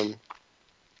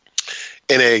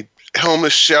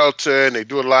homeless shelter, and they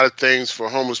do a lot of things for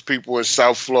homeless people in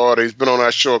South Florida. He's been on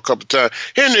our show a couple times.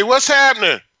 Henry, what's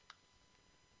happening?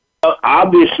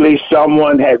 Obviously,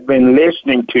 someone has been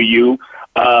listening to you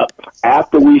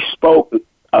after we spoke,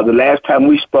 the last time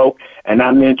we spoke, and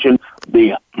I mentioned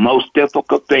the most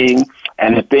difficult thing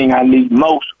and the thing I need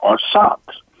most are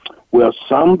socks. Well,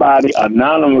 somebody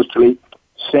anonymously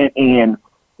sent in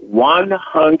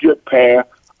 100 pair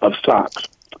of socks,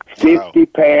 50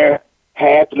 pair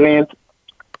half length,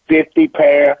 50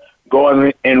 pair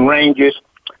going in ranges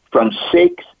from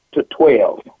 6 to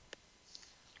 12.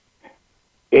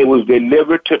 It was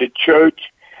delivered to the church,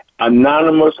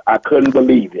 anonymous. I couldn't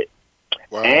believe it.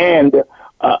 Wow. And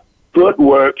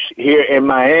Footworks here in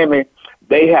Miami,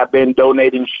 they have been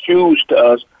donating shoes to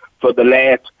us for the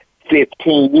last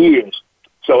 15 years.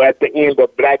 So at the end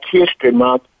of Black History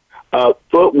Month,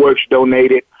 Footworks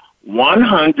donated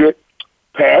 100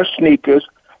 pair of sneakers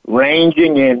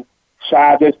ranging in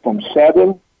sizes from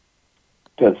 7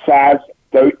 to size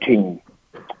 13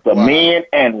 for men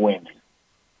and women.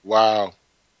 Wow.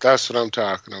 That's what I'm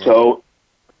talking about.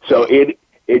 So it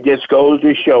just goes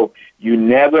to show you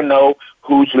never know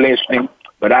who's listening,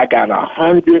 but I got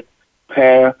 100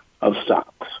 pair of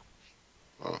socks.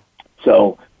 Oh.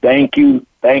 So thank you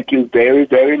very,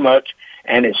 very much.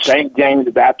 And at St. James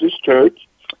Baptist Church,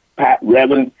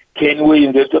 Reverend Ken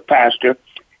Williams is the pastor.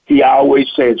 He always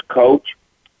says, Coach,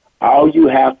 all you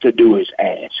have to do is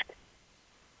ask.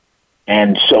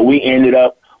 And so we ended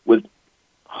up with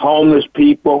homeless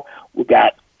people. We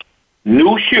got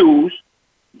new shoes,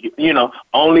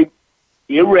 only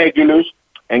irregulars,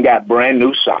 and got brand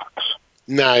new socks.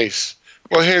 Nice.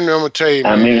 Well, Henry, I'm going to tell you,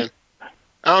 man.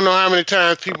 I don't know how many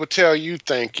times people tell you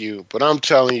thank you, but I'm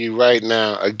telling you right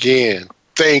now, again,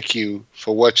 thank you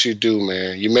for what you do,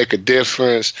 man. You make a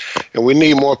difference, and we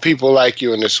need more people like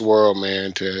you in this world,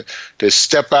 man, to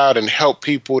step out and help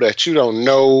people that you don't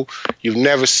know, you've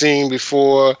never seen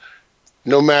before,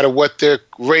 no matter what their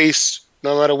race,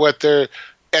 no matter what their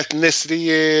ethnicity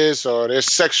is or their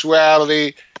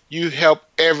sexuality. You help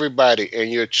everybody,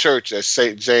 and your church at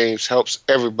St. James helps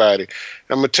everybody.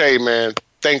 I'm going to tell you, man,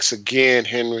 thanks again,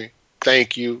 Henry.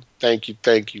 Thank you.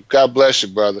 God bless you,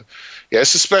 brother. Yeah,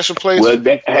 it's a special place for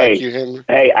people like you, Henry.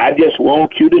 Hey, I just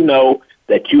want you to know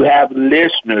that you have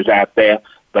listeners out there,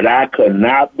 but I could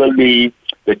not believe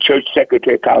the church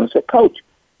secretary called and said, Coach,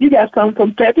 you got something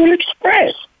from Federal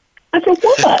Express. I said,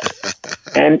 what?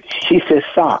 And she said,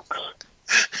 socks.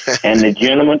 And the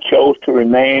gentleman chose to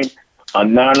remain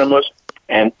anonymous.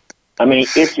 And,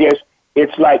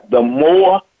 it's like the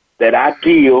more that I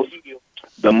give,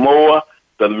 the more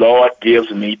the Lord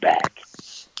gives me back.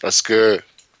 That's good.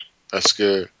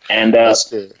 And That's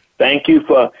good. Thank you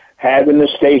for having the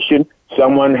station.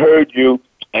 Someone heard you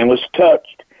and was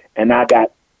touched, and I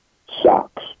got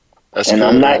socks. That's and good,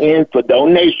 I'm not in for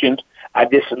donations. I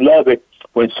just love it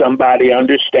when somebody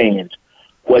understands.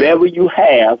 Whatever you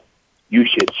have, you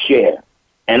should share.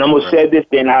 And I'm going to say this,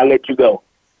 then I'll let you go.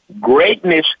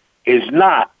 Greatness is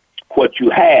not what you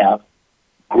have.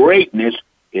 Greatness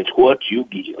is what you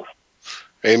give.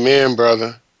 Amen,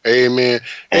 brother. Amen.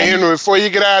 Hey, Henry, before you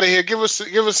get out of here, give us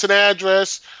an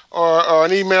address or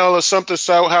an email or something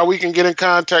so how we can get in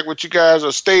contact with you guys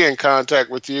or stay in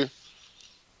contact with you.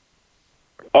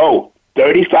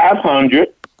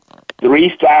 3500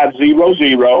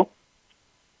 3500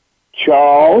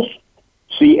 Charles,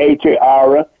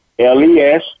 Charles,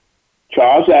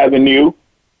 Charles Avenue,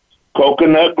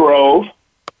 Coconut Grove,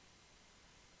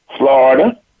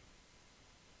 Florida,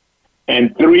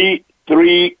 and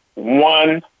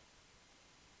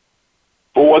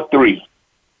 33143.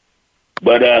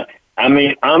 But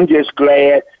I'm just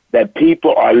glad that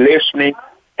people are listening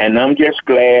And I'm just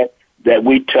glad that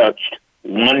we touched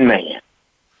one man.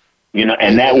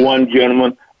 And that one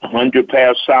gentleman, 100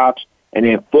 pair of socks, and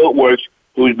then Footworks,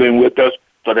 who's been with us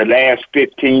for the last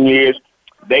 15 years,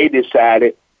 they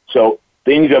decided, so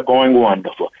things are going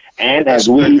wonderful. And as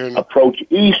we approach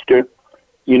Easter,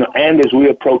 we're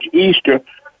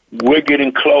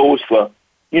getting clothes for,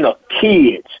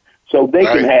 kids, so they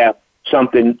can have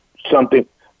something.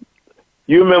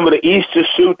 You remember the Easter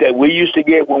suit that we used to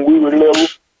get when we were little?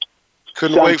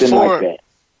 Couldn't wait for like it. That.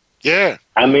 Yeah.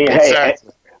 I mean,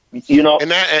 exactly.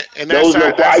 and that's those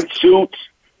are white suits.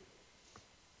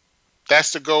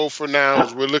 That's the goal for now.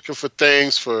 Is we're looking for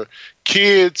things for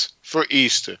kids for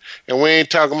Easter, and we ain't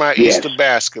talking about Easter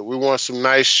basket. We want some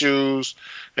nice shoes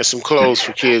and some clothes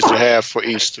for kids to have for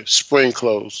Easter, spring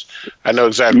clothes. I know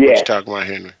exactly what you're talking about,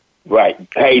 Henry. Right.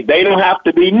 Hey, they don't have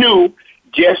to be new,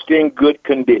 just in good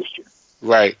condition.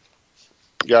 Right.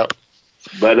 Yep.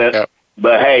 But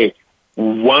hey,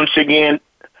 once again,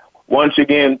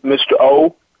 Mr.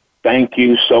 O, thank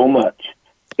you so much.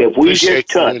 If we just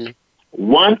touch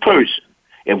one person,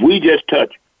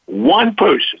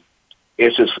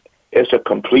 it's a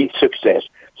complete success.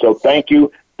 So thank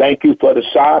you for the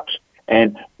socks,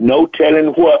 and no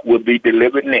telling what will be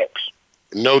delivered next.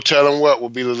 No telling what will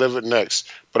be delivered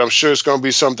next, but I'm sure it's going to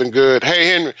be something good. Hey,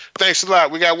 Henry, thanks a lot.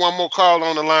 We got one more call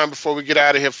on the line before we get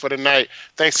out of here for the night.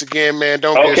 Thanks again, man.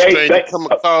 Don't be a stranger. Come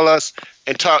and call us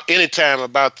and talk anytime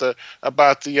about the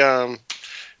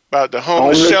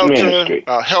homeless shelter, ministry,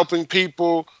 about helping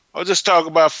people, or just talk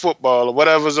about football or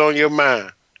whatever's on your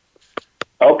mind.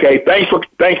 Okay, thanks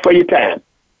for your time.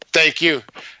 Thank you.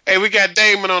 Hey, we got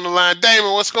Damon on the line.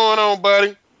 Damon, what's going on,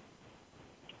 buddy?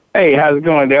 Hey, how's it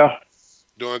going, Dale?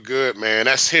 Doing good, man.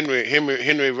 That's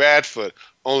Henry Radford,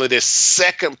 only the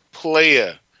second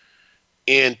player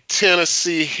in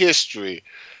Tennessee history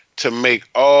to make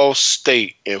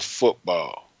All-State in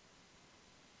football.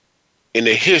 In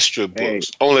the history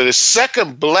books, only the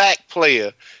second black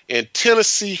player in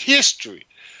Tennessee history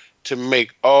to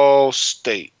make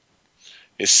All-State.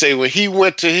 And say when he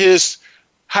went to his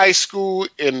high school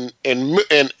and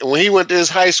when he went to his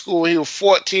high school when he was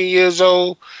 14 years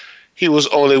old, he was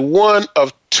only one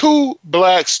of 2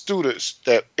 black students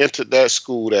that entered that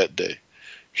school that day.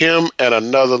 Him and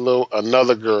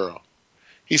another girl.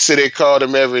 He said they called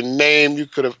him every name you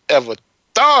could have ever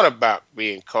thought about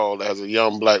being called as a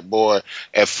young black boy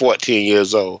at 14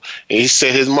 years old. And he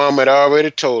said his mom had already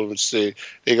told him, said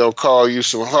they're going to call you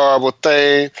some horrible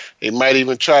things. They might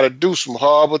even try to do some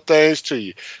horrible things to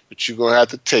you, but you're going to have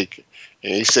to take it.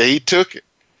 And he said he took it.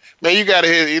 Man, you got to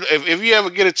hear, if you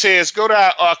ever get a chance, go to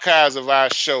our archives of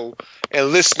our show and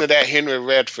listen to that Henry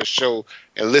Radford show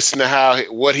and listen to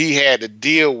what he had to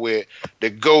deal with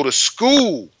to go to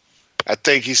school. I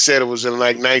think he said it was in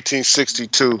like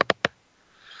 1962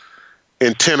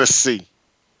 in Tennessee.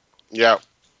 Yeah.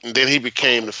 And then he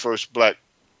became the first black,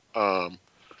 only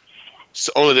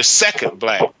the second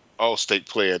black All-State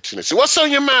player in Tennessee. What's on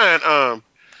your mind,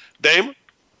 Damon?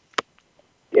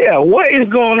 Yeah, what is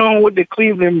going on with the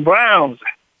Cleveland Browns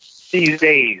these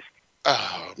days?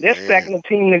 Oh, they're stacking the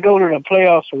team to go to the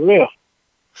playoffs for real.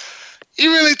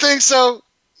 You really think so?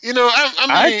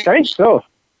 I think so.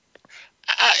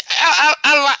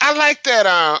 I like that.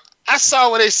 I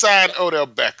saw when they signed Odell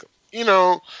Beckham.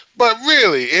 But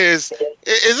really, is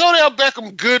Odell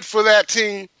Beckham good for that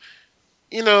team?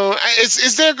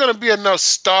 Is there going to be enough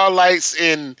starlights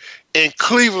in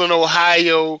Cleveland,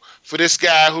 Ohio, for this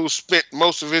guy who spent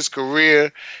most of his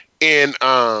career in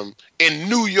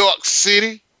New York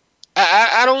City?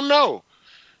 I don't know.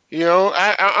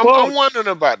 I'm wondering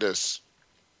about this.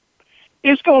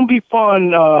 It's going to be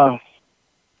fun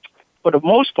for the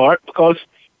most part because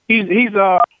he's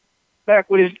back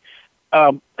with his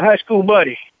high school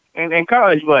buddy and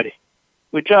college buddy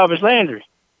with Jarvis Landry.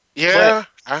 Yeah.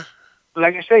 But,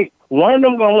 like I say, one of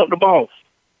them going to want the ball.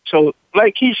 So,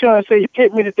 like Keyshawn said, you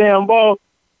get me the damn ball,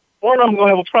 one of them going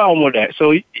to have a problem with that.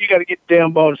 So, you got to get the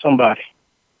damn ball to somebody.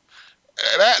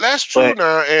 That's true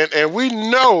now, and we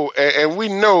know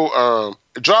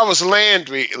Jarvis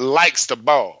Landry likes the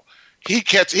ball. He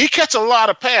catch a lot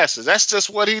of passes. That's just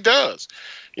what he does.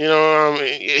 He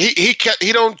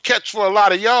don't catch for a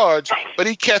lot of yards, but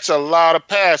he catch a lot of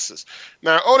passes.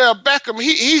 Now Odell Beckham,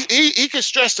 he can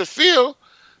stretch the field,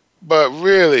 but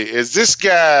really, is this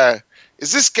guy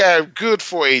good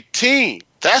for a team?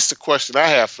 That's the question I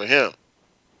have for him.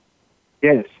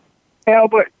 Yes. Yeah,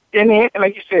 but in the end,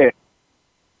 like you said,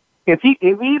 if he's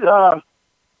gonna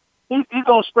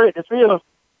spread the field,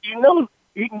 you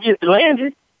can get the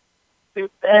Landry,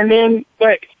 and then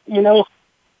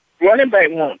running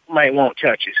back might want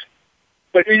touches,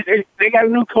 but they got a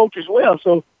new coach as well,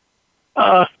 so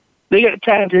they got to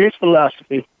tie into his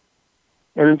philosophy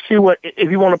and see what if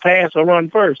you want to pass or run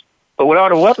first. But with all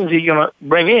the weapons he's going to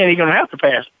bring in, he's going to have to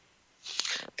pass.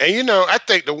 And, I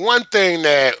think the one thing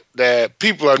that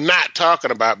people are not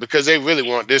talking about, because they really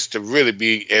want this to really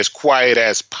be as quiet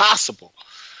as possible,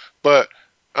 but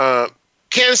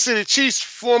Kansas City Chiefs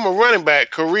former running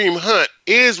back Kareem Hunt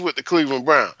is with the Cleveland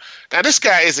Browns. Now, this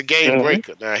guy is a game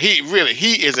breaker. Now, he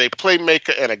is a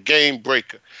playmaker and a game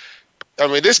breaker. I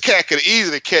mean, this cat could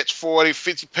easily catch 40,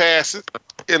 50 passes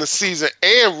in a season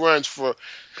and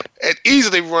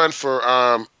easily run for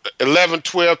 11,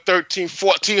 12, 13,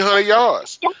 1,400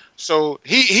 yards. So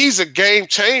he's a game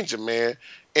changer, man.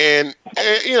 And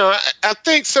I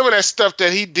think some of that stuff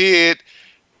that he did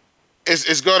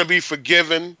is going to be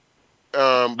forgiven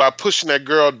by pushing that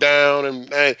girl down, and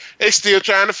they still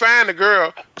trying to find the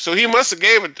girl. So he must have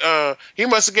gave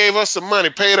us some money,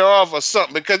 paid her off or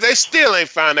something, because they still ain't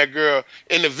found that girl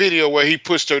in the video where he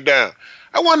pushed her down.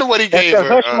 I wonder what he gave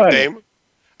her, Damon.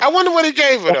 I wonder what he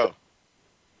gave her though.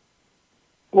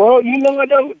 Well,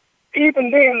 though,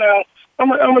 even then, now I'm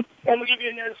gonna give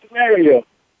you another scenario.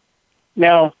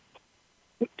 Now,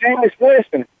 Jameis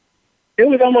Winston, it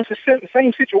was almost the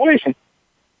same situation.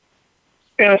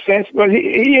 In a sense, but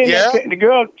he ended up, the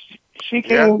girl, she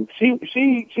got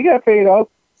paid off.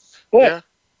 But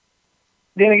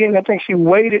then again, I think she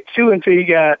waited too until he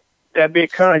got that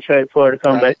big contract for her to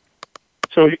come back.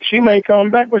 So she may come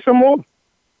back with some more.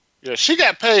 Yeah, she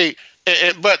got paid,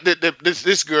 but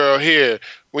this girl here,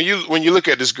 when you look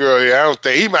at this girl here, I don't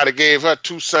think he might have gave her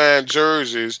 2 signed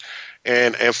jerseys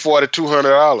and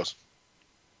 $4,200.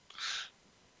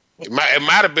 It might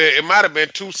have been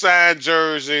 2 signed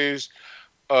jerseys.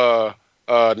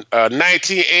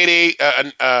 1988,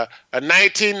 a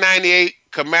 1998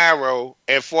 Camaro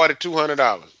and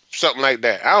 $4,200, something like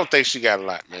that. I don't think she got a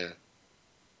lot, man.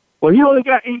 Well, he only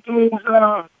got 8 games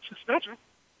suspension.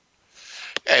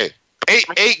 Hey,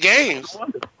 eight games,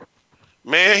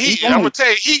 man. I'm gonna tell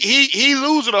you, he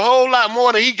losing a whole lot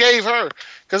more than he gave her,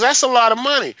 because that's a lot of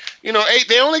money.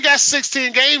 They only got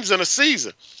 16 games in a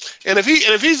season, and if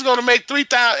he's gonna make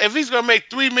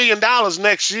 $3 million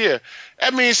next year,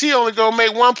 that means he only gonna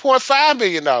make $1.5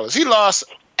 million. He lost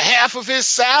half of his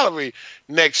salary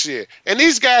next year. And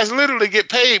these guys literally get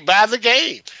paid by the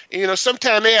game. And,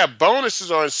 sometimes they have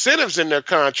bonuses or incentives in their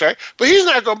contract, but he's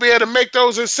not gonna be able to make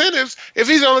those incentives if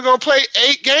he's only gonna play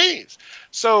 8 games.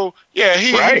 So yeah,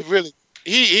 he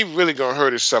really gonna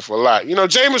hurt himself a lot.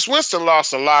 Jameis Winston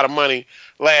lost a lot of money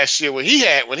last year when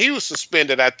he was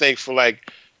suspended, I think, for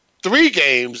like 3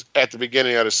 games at the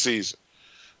beginning of the season.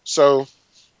 So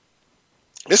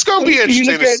it's going to be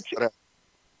interesting.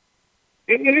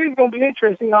 It is going to be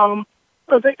interesting.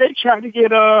 They tried to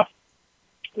get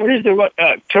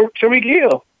Tariq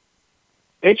Hill.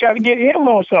 They tried to get him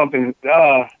on something,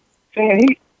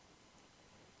 saying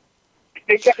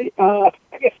they got I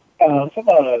guess some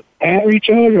outreach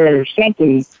or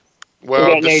something.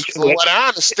 Well, from what I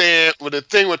understand, the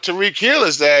thing with Tariq Hill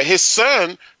is that his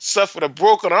son suffered a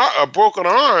broken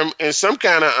arm in some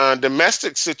kind of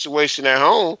domestic situation at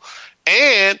home.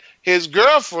 And his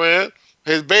girlfriend,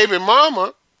 his baby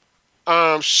mama,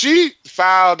 she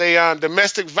filed a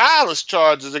domestic violence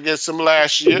charges against him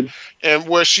last year, and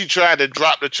where she tried to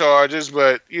drop the charges,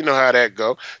 but you know how that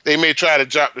go. They may try to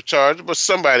drop the charges, but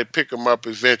somebody pick them up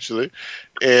eventually.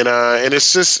 And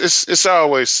it's just it's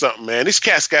always something, man. These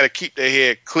cats got to keep their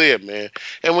head clear, man.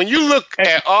 And when you look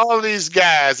at all these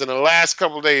guys in the last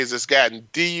couple of days that's gotten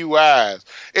DUIs,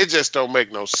 it just don't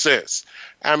make no sense.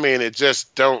 I mean, it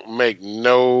just don't make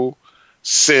no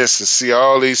sense to see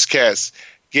all these cats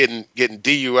getting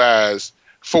DUIs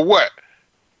for what?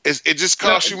 It just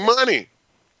costs you money.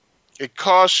 It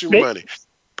costs you money.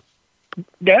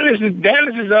 Dallas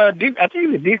is I think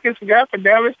he's the defensive guy for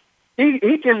Dallas. He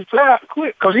just flat out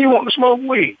quit because he wanted to smoke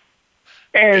weed,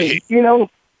 and he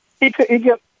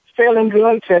kept failing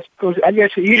drug tests because I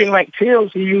guess he didn't like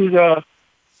pills. He used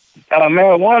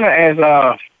marijuana as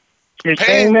his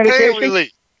pain medication. Pain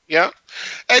relief. Yeah.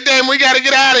 And then we got to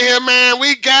get out of here, man.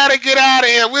 We got to get out of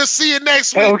here. We'll see you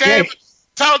next week, okay. David.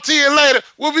 Talk to you later.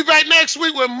 We'll be back next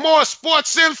week with more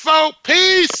sports info.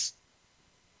 Peace.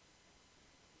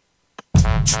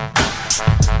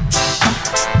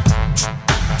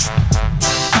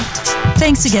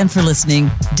 Thanks again for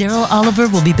listening. Daryl Oliver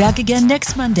will be back again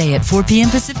next Monday at 4 p.m.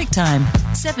 Pacific Time,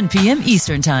 7 p.m.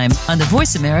 Eastern Time on the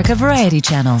Voice America Variety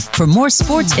Channel for more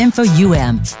Sports Info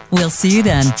U.M. We'll see you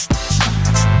then.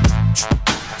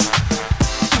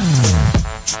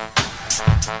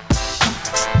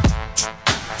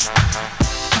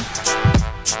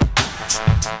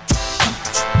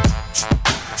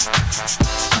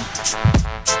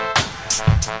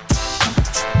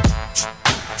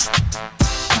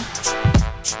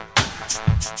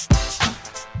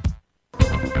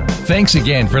 Thanks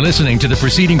again for listening to the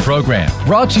preceding program,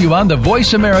 brought to you on the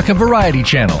Voice America Variety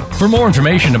Channel. For more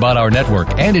information about our network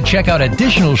and to check out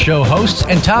additional show hosts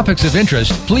and topics of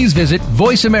interest, please visit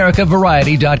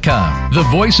VoiceAmericaVariety.com. The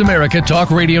Voice America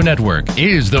Talk Radio Network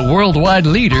is the worldwide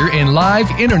leader in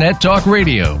live Internet talk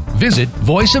radio. Visit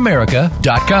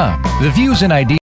VoiceAmerica.com. The views and ideas